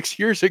 5 or 6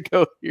 years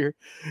ago here.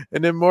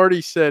 And then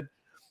Marty said,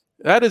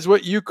 That is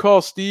what you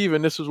call Steve,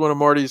 and this was one of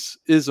Marty's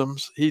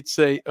isms. He'd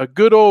say, "A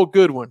good old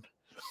good one."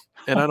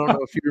 And I don't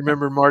know if you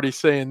remember Marty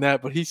saying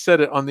that, but he said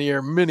it on the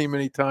air many,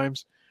 many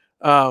times.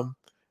 And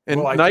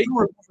Well, I Knight, do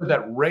remember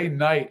that Ray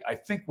Knight, I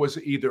think, was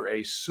either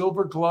a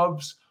Silver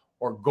Gloves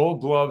or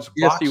Gold Gloves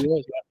yes, he boxing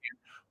was.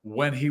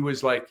 when he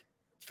was like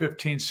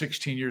 15,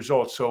 16 years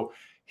old. So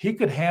he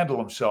could handle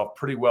himself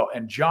pretty well.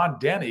 And John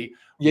Denny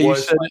Yeah, you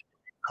was said like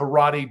a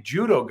karate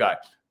judo guy.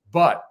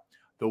 But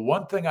the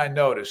one thing I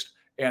noticed,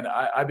 and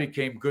I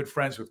became good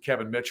friends with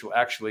Kevin Mitchell.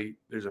 Actually,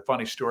 there's a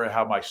funny story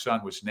how my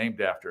son was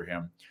named after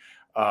him.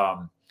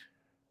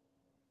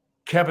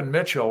 Kevin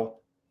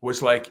Mitchell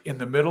was like in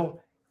the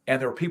middle,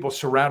 and there were people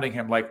surrounding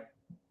him. Like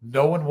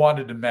no one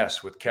wanted to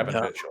mess with Kevin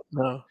Mitchell.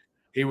 No.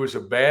 He was a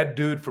bad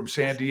dude from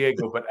San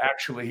Diego, but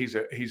actually he's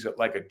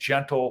like a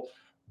gentle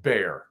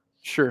bear.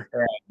 Sure.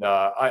 And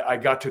I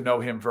got to know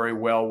him very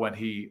well when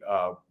he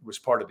was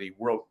part of the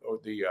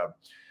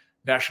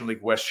National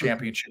League West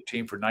Championship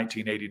team for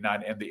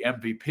 1989 and the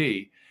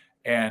MVP.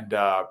 And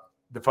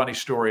the funny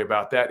story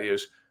about that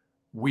is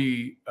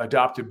we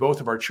adopted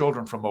both of our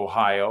children from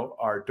Ohio.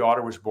 Our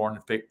daughter was born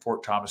in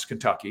Fort Thomas,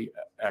 Kentucky,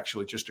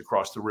 actually just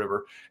across the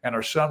river. And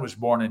our son was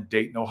born in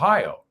Dayton,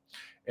 Ohio.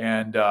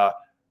 And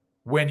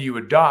when you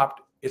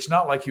adopt, it's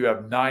not like you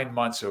have 9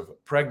 months of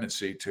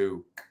pregnancy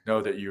to know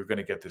that you're going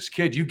to get this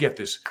kid. You get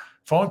this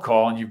phone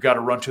call and you've got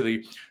to run to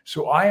the,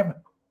 so I am,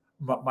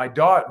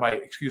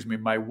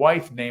 my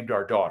wife named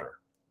our daughter.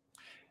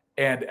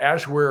 And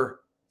as we're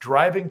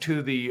driving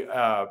to the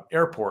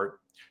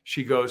airport,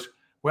 she goes,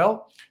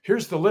 well,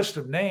 here's the list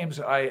of names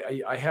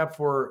I have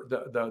for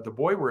the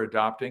boy we're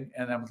adopting.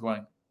 And I'm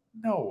going,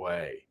 no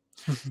way.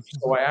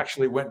 So I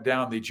actually went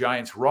down the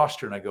Giants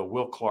roster and I go,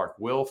 Will Clark,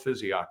 Will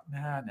Physioc,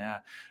 nah.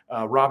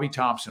 Robbie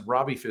Thompson,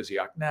 Robbie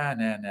Physioc,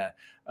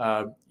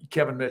 nah.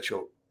 Kevin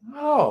Mitchell,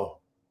 oh,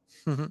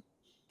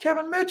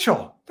 Kevin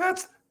Mitchell,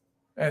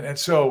 and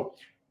so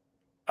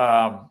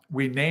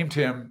we named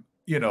him,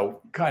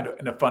 kind of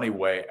in a funny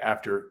way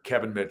after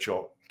Kevin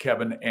Mitchell.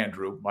 Kevin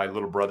Andrew, my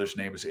little brother's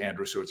name is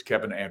Andrew, so it's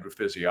Kevin Andrew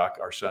Physioc,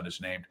 our son is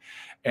named.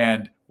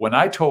 And when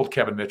I told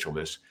Kevin Mitchell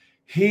this,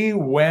 he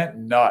went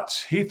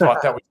nuts. He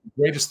thought that was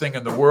the greatest thing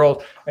in the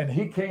world. And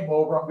he came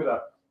over. I'm going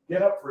to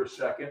get up for a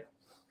second.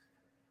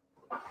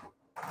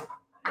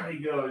 And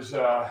he goes,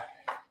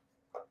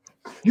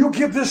 you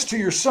give this to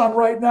your son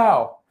right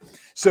now.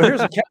 So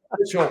here's a Kevin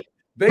Mitchell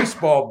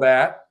baseball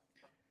bat.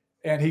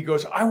 And he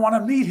goes, I want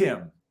to meet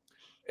him.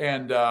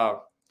 And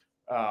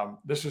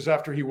this is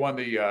after he won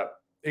the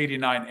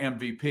 89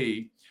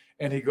 MVP.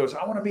 And he goes,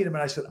 I want to meet him.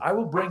 And I said, I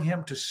will bring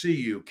him to see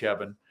you,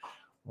 Kevin,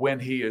 when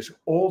he is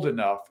old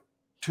enough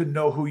to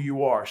know who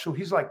you are. So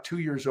he's like 2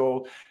 years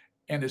old,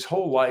 and his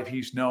whole life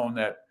he's known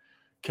that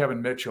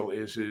Kevin Mitchell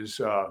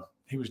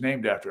he was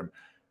named after him.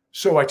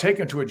 So I take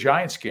him to a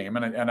Giants game,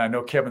 and I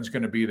know Kevin's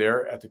going to be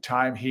there. At the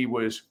time, he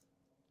was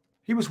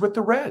with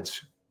the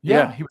Reds.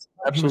 Yeah, he was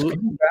absolutely.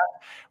 coming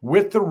back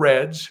with the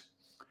Reds,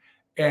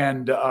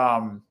 and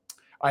I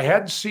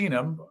hadn't seen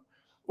him.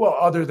 Well,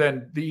 other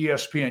than the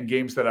ESPN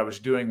games that I was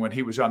doing when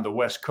he was on the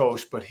West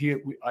Coast, but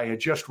I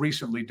had just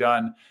recently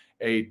done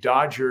a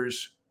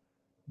Dodgers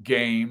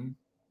game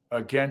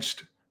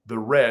against the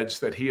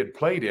Reds that he had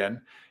played in,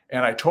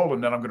 and I told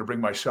him that I'm going to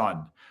bring my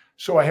son.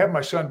 So I have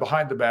my son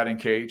behind the batting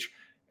cage,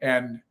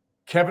 and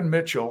Kevin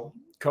Mitchell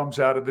comes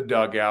out of the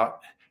dugout,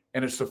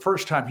 and it's the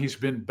first time he's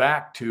been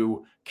back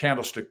to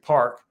Candlestick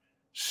Park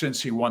since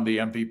he won the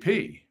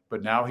MVP.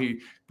 But now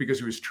because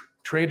he was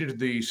traded to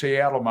the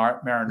Seattle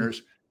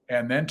Mariners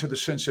and then to the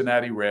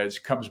Cincinnati Reds,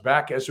 comes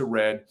back as a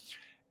Red,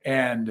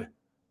 and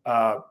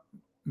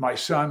my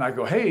son, I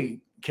go,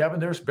 hey,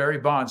 Kevin, there's Barry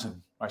Bonds.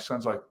 And my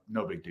son's like,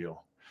 no big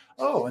deal.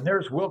 Oh, and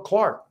there's Will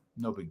Clark.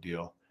 No big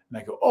deal. And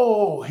I go,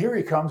 oh, here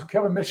he comes,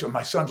 Kevin Mitchell.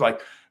 My son's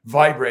like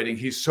vibrating.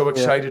 He's so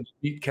excited to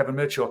meet Kevin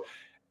Mitchell.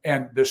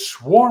 And the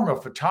swarm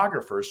of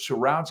photographers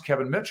surrounds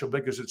Kevin Mitchell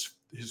because it's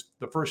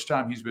the first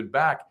time he's been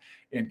back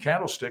in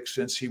Candlestick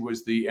since he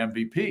was the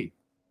MVP.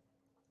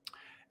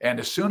 And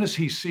as soon as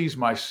he sees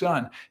my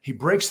son, he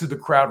breaks through the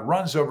crowd,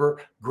 runs over,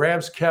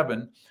 grabs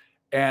Kevin,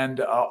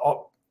 and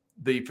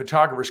the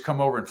photographers come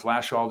over and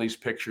flash all these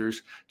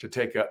pictures to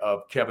take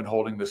of Kevin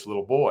holding this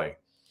little boy.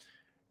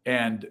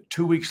 And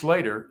 2 weeks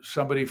later,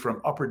 somebody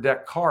from Upper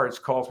Deck Cards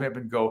calls me up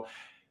and go,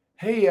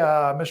 hey,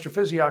 Mr.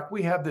 Physioc,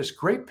 we have this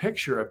great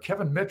picture of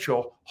Kevin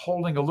Mitchell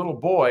holding a little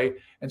boy,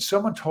 and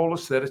someone told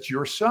us that it's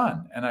your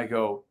son. And I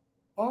go,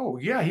 oh,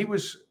 yeah, he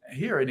was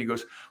here. And he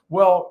goes,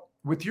 well,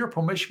 with your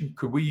permission,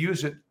 could we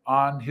use it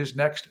on his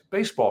next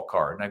baseball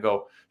card? And I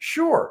go,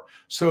 sure.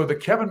 So the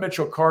Kevin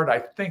Mitchell card, I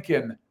think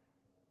in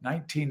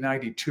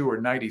 1992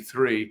 or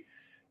 93,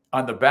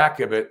 on the back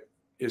of it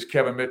is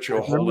Kevin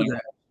Mitchell holding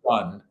his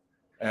son.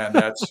 And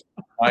that's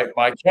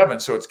my Kevin.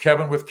 So it's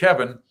Kevin with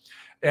Kevin.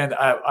 And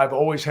I've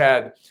always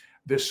had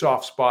this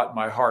soft spot in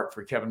my heart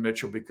for Kevin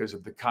Mitchell because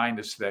of the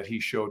kindness that he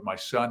showed my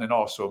son and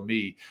also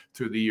me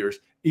through the years,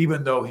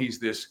 even though he's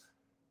this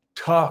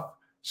tough,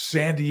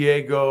 San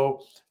Diego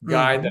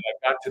guy Mm-hmm. that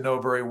I got to know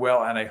very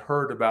well, and I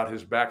heard about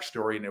his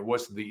backstory, and it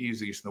wasn't the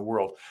easiest in the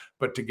world.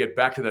 But to get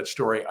back to that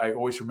story, I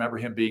always remember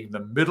him being in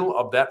the middle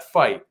of that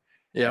fight,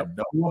 Yep. and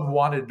no one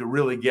wanted to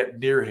really get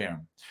near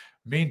him.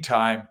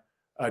 Meantime,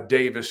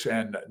 Davis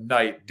and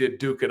Knight did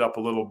duke it up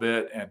a little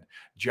bit, and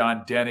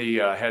John Denny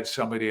had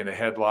somebody in a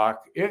headlock.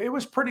 It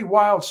was a pretty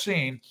wild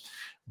scene,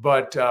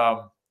 but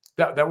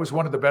that was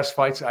one of the best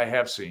fights I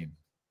have seen.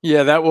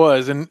 Yeah, that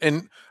was.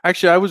 And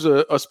actually, I was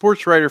a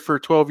sports writer for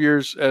 12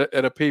 years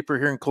at a paper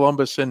here in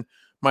Columbus, and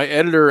my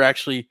editor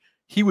actually,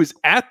 he was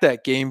at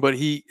that game, but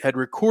he had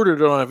recorded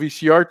it on a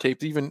VCR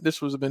tape. Even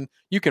this was been,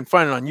 you can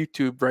find it on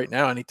YouTube right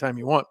now anytime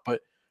you want,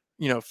 but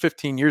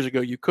 15 years ago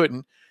you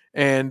couldn't.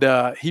 And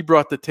he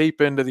brought the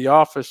tape into the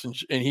office, and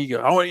he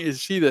goes, "I want you to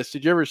see this.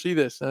 Did you ever see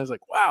this?" And I was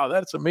like, "Wow,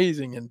 that's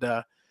amazing!"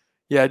 And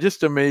yeah,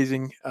 just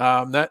amazing.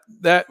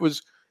 That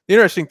was the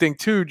interesting thing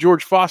too.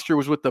 George Foster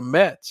was with the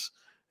Mets,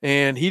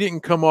 and he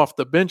didn't come off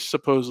the bench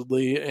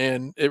supposedly,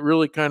 and it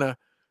really kind of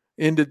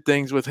ended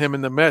things with him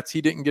and the Mets.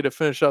 He didn't get to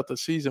finish out the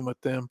season with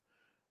them.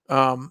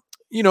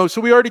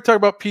 So we already talked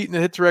about Pete and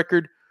the hits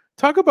record.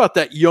 Talk about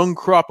that young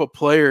crop of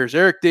players: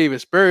 Eric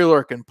Davis, Barry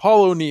Larkin,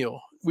 Paul O'Neill.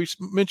 We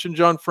mentioned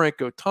John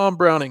Franco, Tom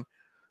Browning.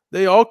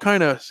 They all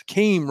kind of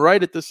came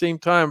right at the same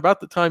time, about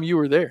the time you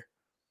were there.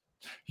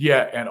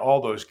 Yeah, and all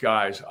those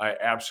guys I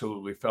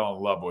absolutely fell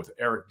in love with.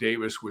 Eric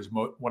Davis was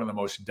one of the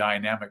most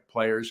dynamic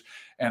players,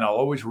 and I'll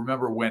always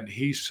remember when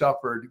he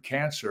suffered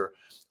cancer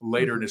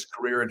later in his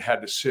career and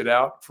had to sit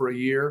out for a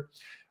year.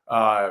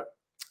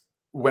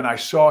 When I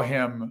saw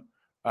him,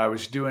 I'm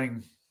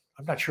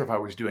not sure if I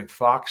was doing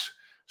Fox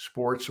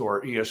Sports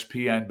or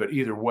ESPN, but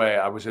either way,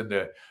 I was in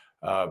the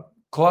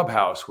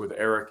clubhouse with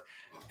Eric,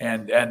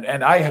 and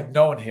I had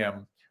known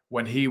him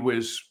when he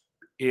was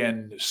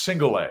in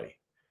Single A.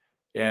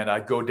 And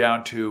I'd go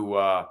down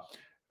to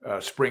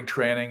spring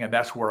training, and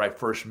that's where I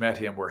first met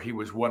him, where he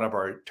was one of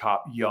our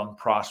top young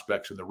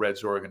prospects in the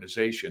Reds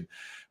organization.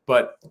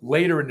 But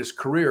later in his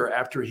career,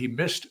 after he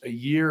missed a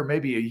year,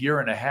 maybe a year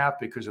and a half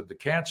because of the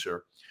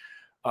cancer,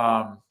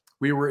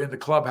 we were in the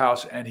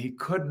clubhouse, and he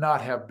could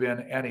not have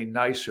been any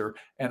nicer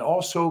and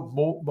also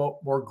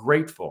more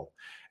grateful.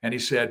 And he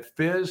said,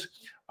 "Fizz,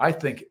 I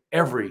think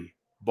every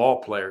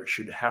ball player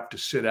should have to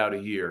sit out a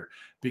year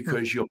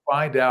because you'll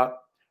find out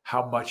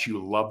how much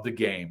you love the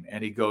game."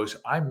 And he goes,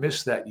 "I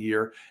missed that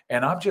year,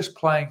 and I'm just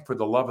playing for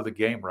the love of the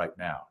game right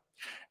now."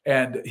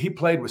 And he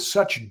played with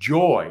such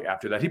joy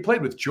after that. He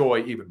played with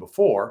joy even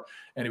before,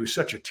 and he was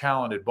such a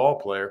talented ball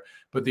player.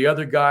 But the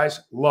other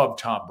guys loved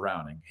Tom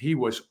Browning. He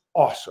was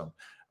awesome.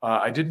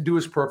 I didn't do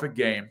his perfect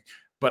game,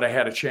 but I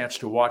had a chance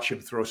to watch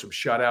him throw some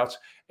shutouts.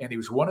 And he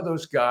was one of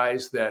those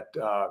guys that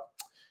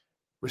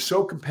was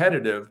so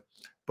competitive,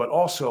 but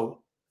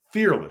also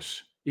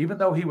fearless, even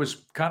though he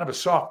was kind of a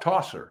soft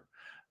tosser.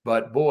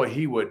 But boy,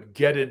 he would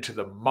get into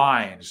the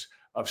minds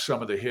of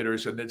some of the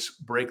hitters and then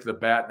break the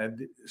bat and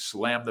then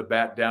slam the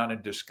bat down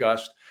in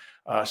disgust.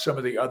 Some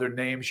of the other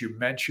names you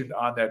mentioned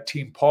on that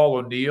team, Paul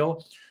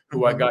O'Neill,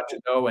 who I got to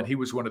know, and he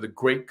was one of the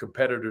great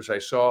competitors I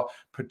saw,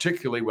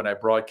 particularly when I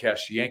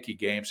broadcast Yankee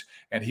games,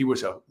 and he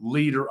was a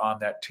leader on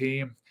that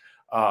team.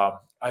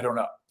 I don't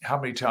know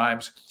how many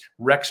times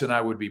Rex and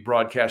I would be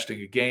broadcasting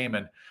a game,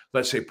 and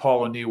let's say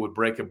Paul O'Neill would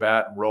break a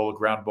bat and roll a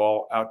ground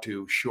ball out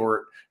to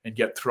short and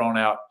get thrown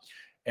out.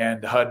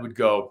 And HUD would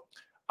go,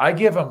 "I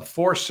give him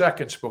 4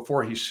 seconds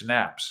before he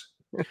snaps."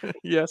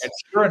 Yes. And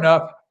sure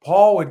enough,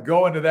 Paul would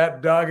go into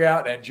that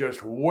dugout and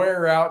just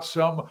wear out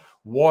some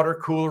water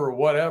cooler or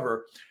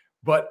whatever.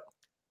 But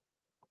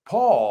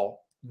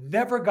Paul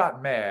never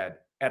got mad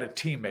at a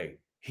teammate.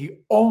 He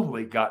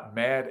only got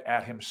mad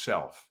at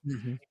himself.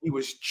 He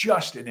was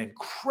just an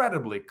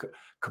incredibly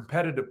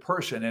competitive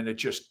person, and it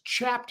just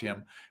chapped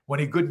him when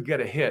he couldn't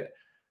get a hit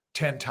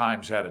 10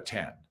 times out of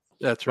 10.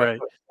 That's But right.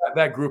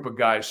 that group of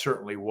guys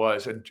certainly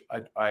was. And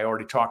I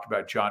already talked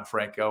about John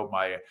Franco,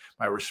 my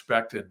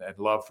respect and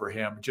love for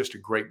him. Just a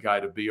great guy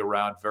to be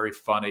around, very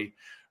funny.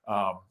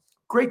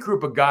 Great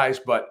group of guys,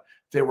 but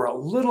they were a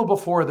little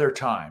before their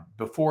time,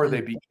 before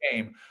they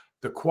became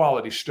the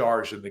quality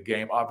stars in the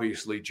game.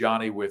 Obviously,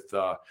 Johnny with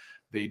the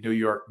New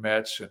York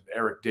Mets, and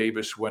Eric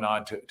Davis went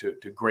on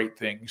to great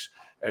things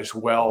as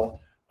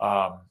well.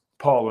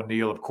 Paul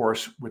O'Neill, of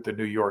course, with the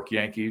New York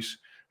Yankees.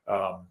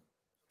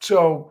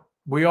 So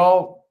we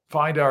all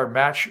find our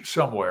match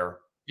somewhere.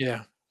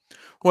 Yeah.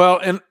 Well,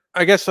 and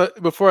I guess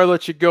before I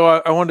let you go,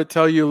 I wanted to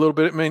tell you a little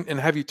bit and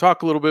have you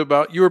talk a little bit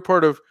about, you were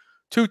part of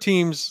 2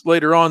 teams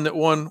later on that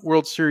won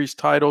World Series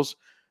titles.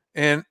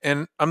 And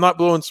I'm not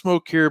blowing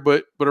smoke here,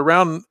 but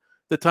around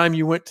the time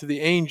you went to the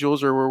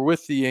Angels or were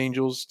with the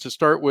Angels to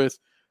start with,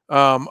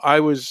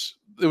 it was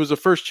the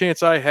first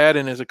chance I had,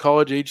 and as a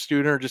college age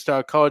student or just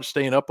out of college,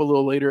 staying up a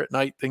little later at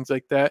night, things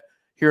like that.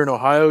 Here in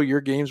Ohio,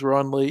 your games were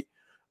on late.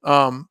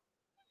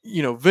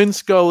 Vin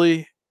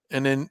Scully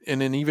and then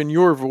even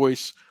your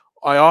voice,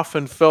 I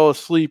often fell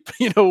asleep,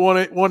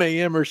 1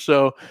 a.m. or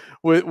so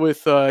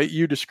with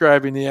you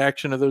describing the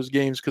action of those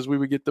games, because we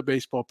would get the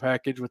baseball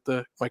package with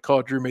my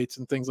college roommates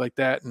and things like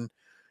that. And,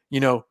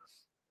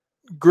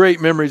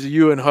 great memories of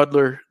you and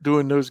Hudler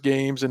doing those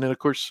games, and then of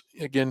course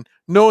again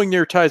knowing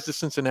their ties to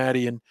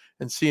Cincinnati and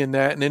seeing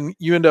that, and then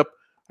you end up,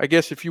 I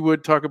guess, if you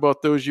would talk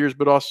about those years,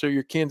 but also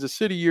your Kansas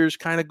City years,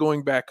 kind of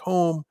going back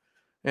home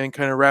and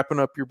kind of wrapping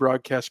up your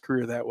broadcast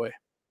career that way.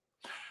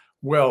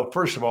 Well,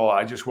 first of all,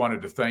 I just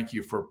wanted to thank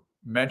you for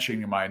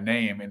mentioning my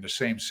name in the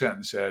same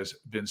sentence as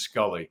Vin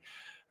Scully.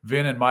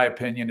 Vin, in my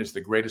opinion, is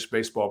the greatest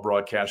baseball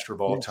broadcaster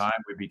of all Yes.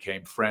 time. We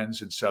became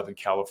friends in Southern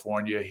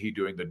California. He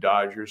doing the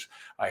Dodgers.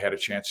 I had a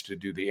chance to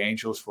do the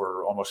Angels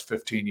for almost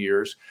 15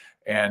 years.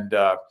 And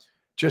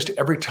just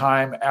every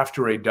time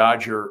after a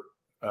Dodger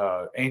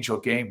Angel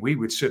game, we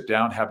would sit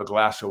down, have a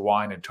glass of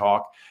wine, and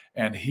talk.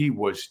 And he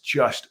was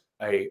just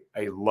a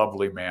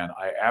lovely man.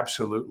 I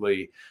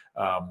absolutely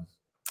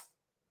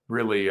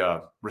really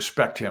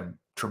respect him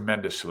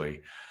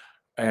tremendously.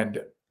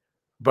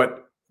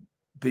 But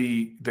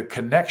the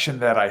connection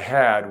that I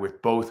had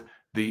with both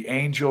the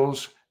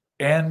Angels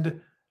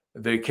and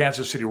the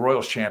Kansas City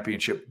Royals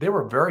championship, they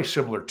were very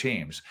similar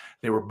teams.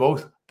 They were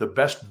both the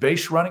best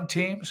base running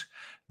teams.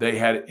 They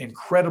had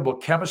incredible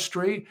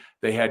chemistry.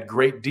 They had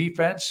great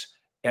defense,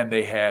 and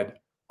they had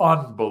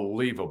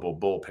unbelievable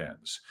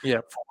bullpens. Yeah.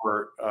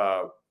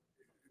 For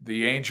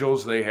the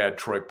Angels, they had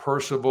Troy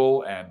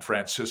Percival and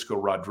Francisco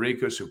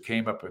Rodriguez, who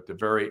came up at the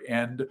very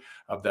end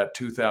of that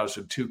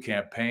 2002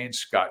 campaign,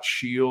 Scott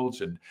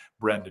Shields and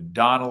Brendan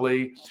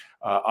Donnelly.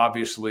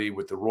 Obviously,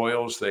 with the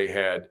Royals, they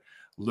had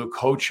Luke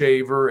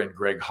Hochevar and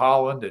Greg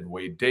Holland and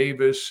Wade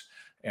Davis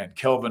and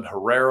Kelvin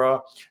Herrera,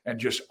 and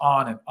just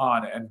on and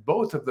on. And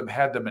both of them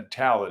had the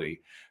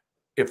mentality,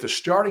 if the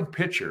starting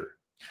pitcher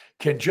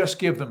can just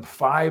give them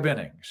 5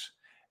 innings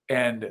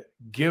and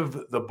give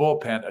the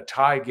bullpen a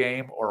tie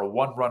game or a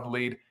 1-run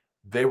lead,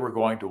 they were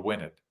going to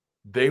win it.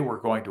 They were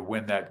going to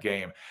win that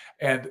game.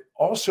 And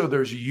also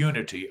there's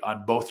unity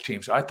on both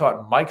teams. I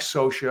thought Mike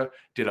Scioscia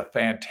did a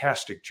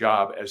fantastic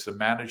job as the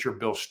manager.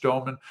 Bill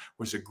Stoneman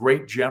was a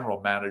great general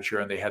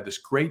manager, and they had this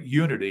great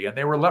unity, and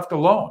they were left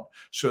alone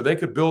so they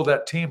could build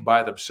that team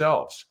by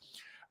themselves.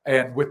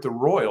 And with the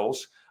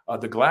Royals,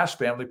 the Glass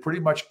family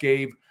pretty much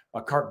gave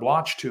a carte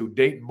blanche to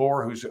Dayton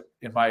Moore, who's,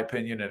 in my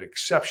opinion, an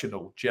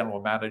exceptional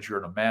general manager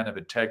and a man of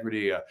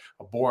integrity, a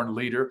born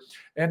leader,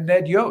 and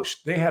Ned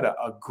Yost. They had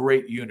a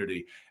great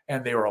unity,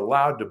 and they were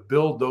allowed to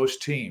build those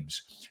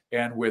teams.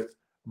 And with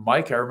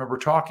Mike, I remember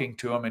talking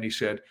to him, and he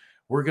said,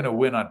 we're going to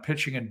win on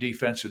pitching and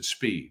defense and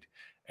speed.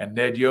 And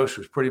Ned Yost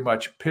was pretty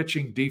much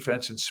pitching,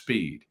 defense, and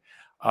speed.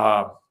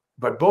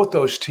 But both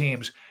those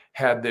teams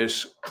had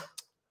this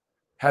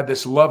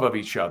love of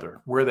each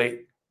other, where they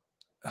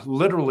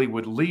literally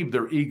would leave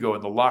their ego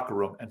in the locker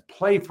room and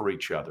play for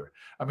each other.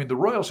 I mean, the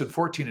Royals in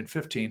 14 and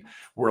 15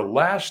 were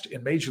last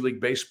in Major League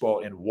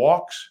Baseball in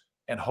walks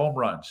and home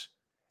runs,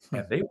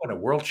 and they won a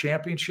world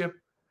championship.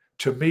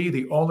 To me,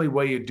 the only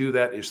way you do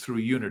that is through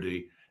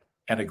unity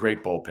and a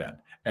great bullpen,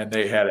 and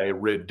they had a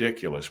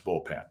ridiculous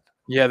bullpen.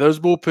 Yeah, those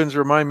bullpens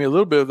remind me a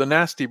little bit of the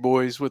Nasty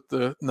Boys with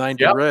the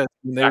 90 Yep. Reds.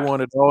 And they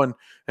wanted all,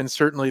 and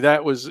certainly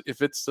that was,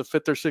 if it's the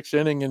 5th or 6th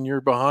inning and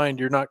you're behind,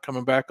 you're not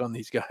coming back on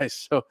these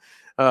guys. So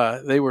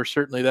they were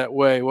certainly that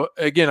way. Well,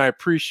 again, I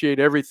appreciate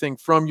everything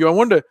from you. I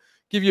wanted to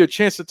give you a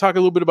chance to talk a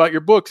little bit about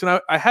your books. And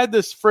I had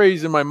this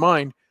phrase in my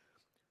mind: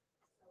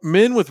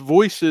 men with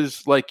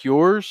voices like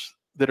yours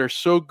that are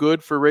so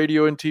good for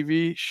radio and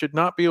TV should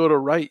not be able to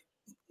write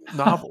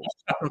novels.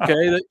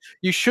 Okay, that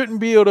you shouldn't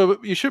be able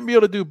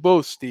to do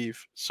both,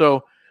 Steve.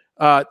 So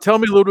tell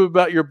me a little bit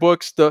about your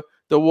books. The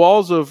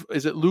Walls of,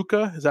 is it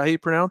Luca? Is that how you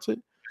pronounce it?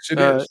 Yes, it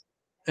is.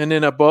 And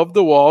then Above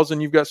the Walls,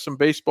 and you've got some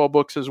baseball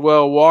books as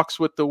well, Walks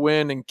with the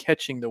Wind and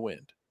Catching the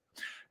Wind.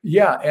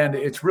 Yeah, and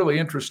it's really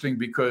interesting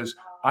because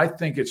I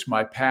think it's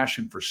my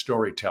passion for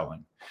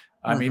storytelling.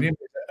 I mean,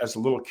 as a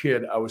little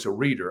kid, I was a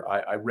reader.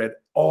 I read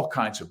all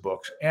kinds of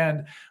books.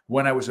 And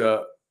when I was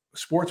a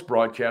sports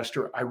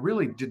broadcaster, I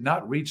really did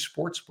not read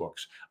sports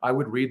books. I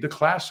would read the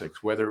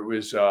classics, whether it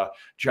was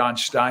John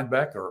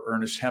Steinbeck or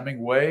Ernest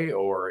Hemingway,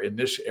 or in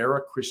this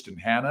era, Kristen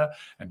Hanna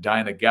and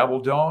Diana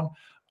Gabaldon.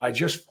 I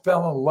just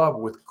fell in love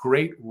with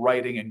great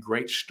writing and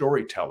great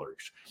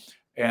storytellers.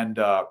 And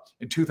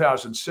in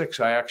 2006,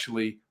 I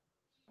actually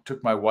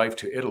took my wife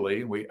to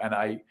Italy, and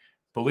I,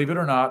 believe it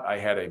or not, I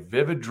had a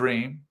vivid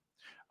dream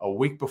a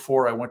week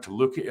before I went to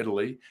Lucca,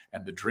 Italy,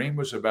 and the dream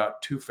was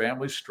about 2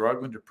 families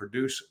struggling to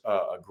produce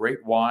a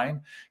great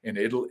wine in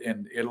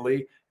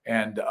Italy,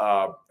 and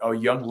a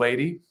young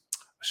lady,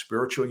 a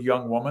spiritual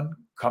young woman,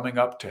 coming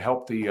up to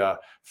help the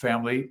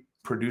family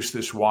produce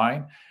this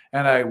wine.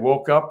 And I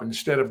woke up,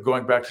 instead of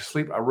going back to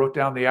sleep, I wrote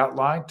down the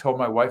outline, told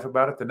my wife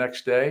about it the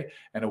next day.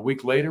 And a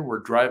week later, we're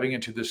driving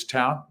into this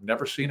town,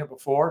 never seen it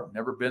before,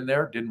 never been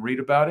there, didn't read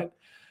about it,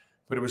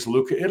 but it was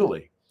Lucca,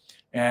 Italy.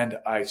 And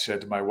I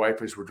said to my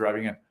wife as we're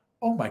driving in,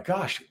 oh my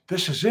gosh,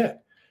 this is it.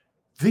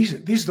 These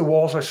are the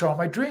walls I saw in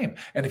my dream.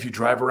 And if you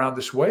drive around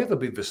this way, there'll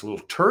be this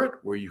little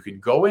turret where you can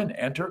go in,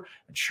 enter.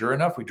 And sure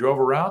enough, we drove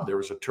around. There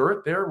was a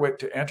turret there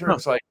to enter. Huh.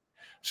 It's like,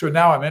 so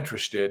now I'm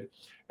interested.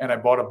 And I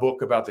bought a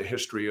book about the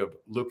history of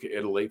Lucca,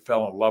 Italy,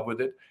 fell in love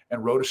with it,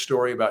 and wrote a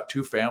story about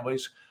 2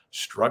 families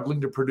struggling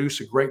to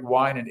produce a great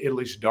wine in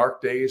Italy's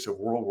dark days of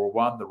World War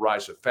I, the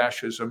rise of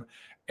fascism,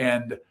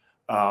 and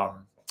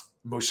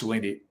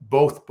Mussolini.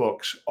 Both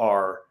books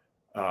are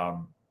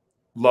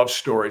love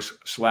stories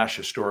 /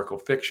 historical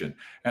fiction.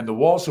 And The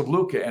Walls of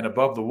Lucca and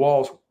Above the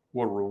Walls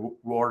were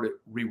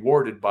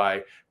rewarded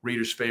by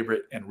Reader's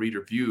Favorite and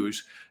Reader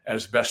Views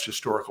as best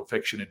historical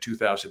fiction in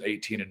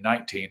 2018 and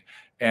 19.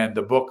 And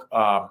the book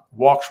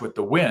Walks with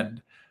the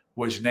Wind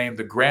was named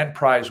the grand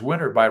prize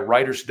winner by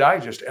Writer's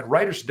Digest. And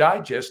Writer's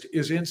Digest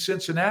is in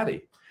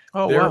Cincinnati.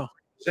 Oh, Their wow.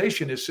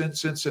 organization is in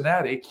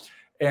Cincinnati.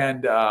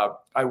 And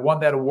I won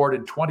that award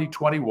in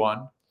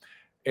 2021.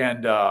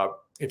 And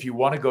if you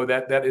want to go,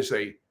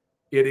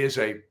 it is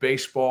a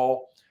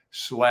baseball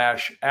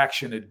 /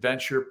 action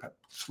adventure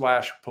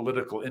 /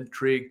 political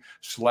intrigue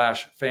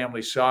 /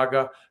 family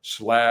saga /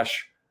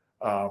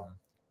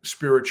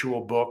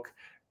 spiritual book.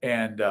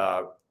 And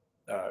I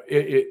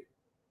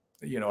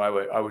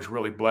was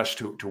really blessed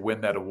to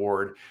win that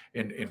award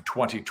in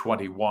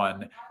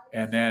 2021.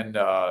 And then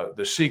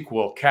the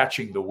sequel,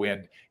 Catching the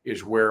Wind,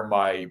 is where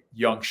my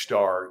young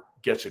star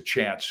gets a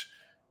chance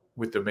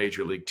with the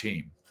major league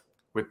team,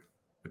 with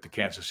the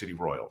Kansas City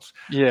Royals.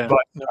 Yeah.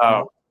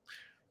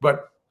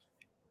 But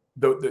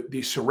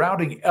the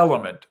surrounding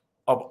element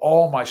of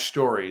all my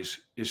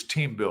stories is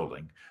team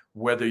building.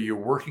 Whether you're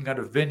working on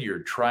a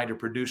vineyard trying to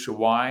produce a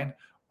wine,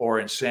 or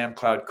in Sam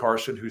Cloud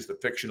Carson, who's the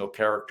fictional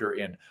character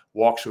in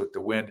Walks with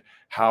the Wind,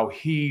 how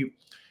he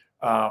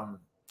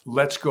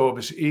lets go of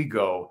his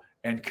ego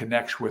and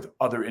connects with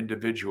other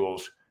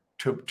individuals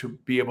to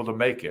be able to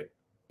make it.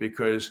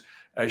 Because,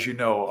 as you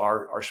know,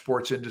 our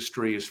sports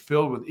industry is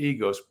filled with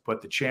egos,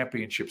 but the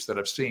championships that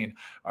I've seen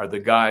are the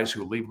guys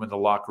who leave them in the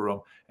locker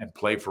room and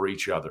play for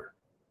each other.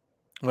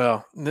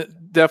 Well,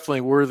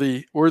 definitely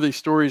worthy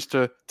stories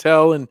to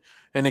tell and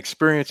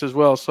experience as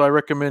well. So I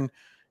recommend,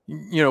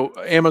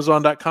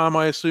 Amazon.com,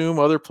 I assume,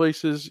 other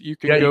places you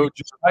can go. You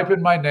can type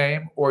in my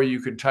name, or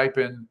you can type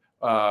in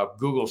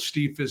Google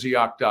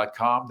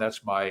StevePhysioc.com.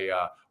 That's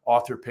my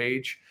author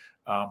page.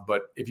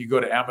 But if you go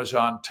to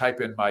Amazon,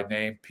 type in my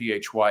name,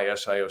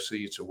 Physioc.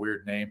 It's a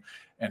weird name,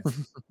 and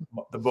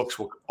the books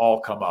will all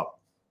come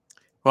up.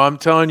 Well, I'm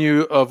telling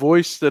you, a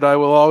voice that I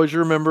will always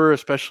remember,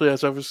 especially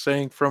as I was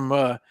saying from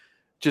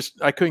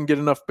I couldn't get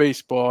enough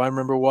baseball. I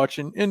remember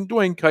watching, and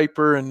Dwayne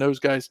Kuiper and those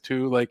guys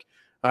too. Like,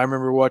 I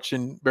remember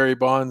watching Barry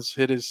Bonds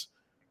hit his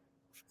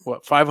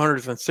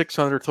 500th and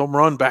 600th home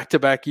run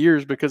back-to-back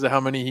years because of how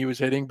many he was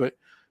hitting. But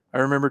I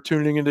remember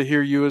tuning in to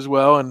hear you as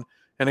well. And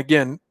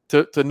again,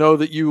 to know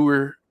that you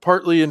were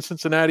partly in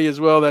Cincinnati as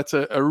well, that's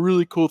a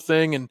really cool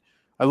thing. And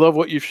I love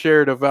what you've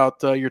shared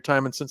about your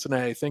time in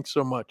Cincinnati. Thanks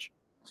so much.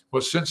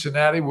 Well,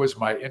 Cincinnati was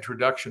my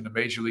introduction to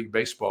Major League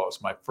Baseball. It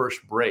was my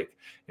first break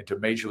into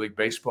Major League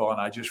Baseball.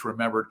 And I just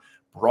remembered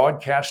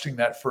broadcasting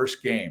that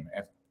first game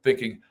and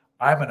thinking,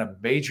 I'm in a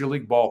Major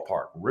League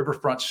ballpark,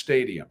 Riverfront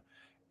Stadium.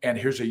 And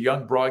here's a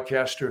young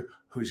broadcaster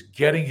who's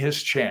getting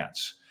his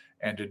chance.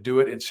 And to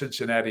do it in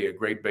Cincinnati, a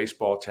great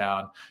baseball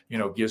town,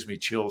 gives me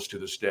chills to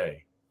this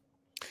day.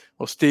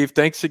 Well, Steve,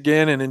 thanks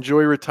again, and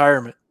enjoy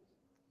retirement.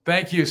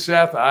 Thank you,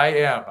 Seth. I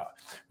am.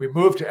 We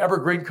moved to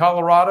Evergreen,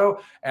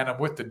 Colorado, and I'm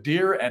with the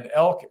deer and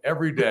elk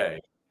every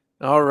day.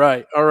 All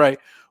right.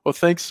 Well,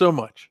 thanks so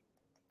much.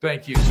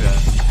 Thank you,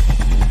 Seth.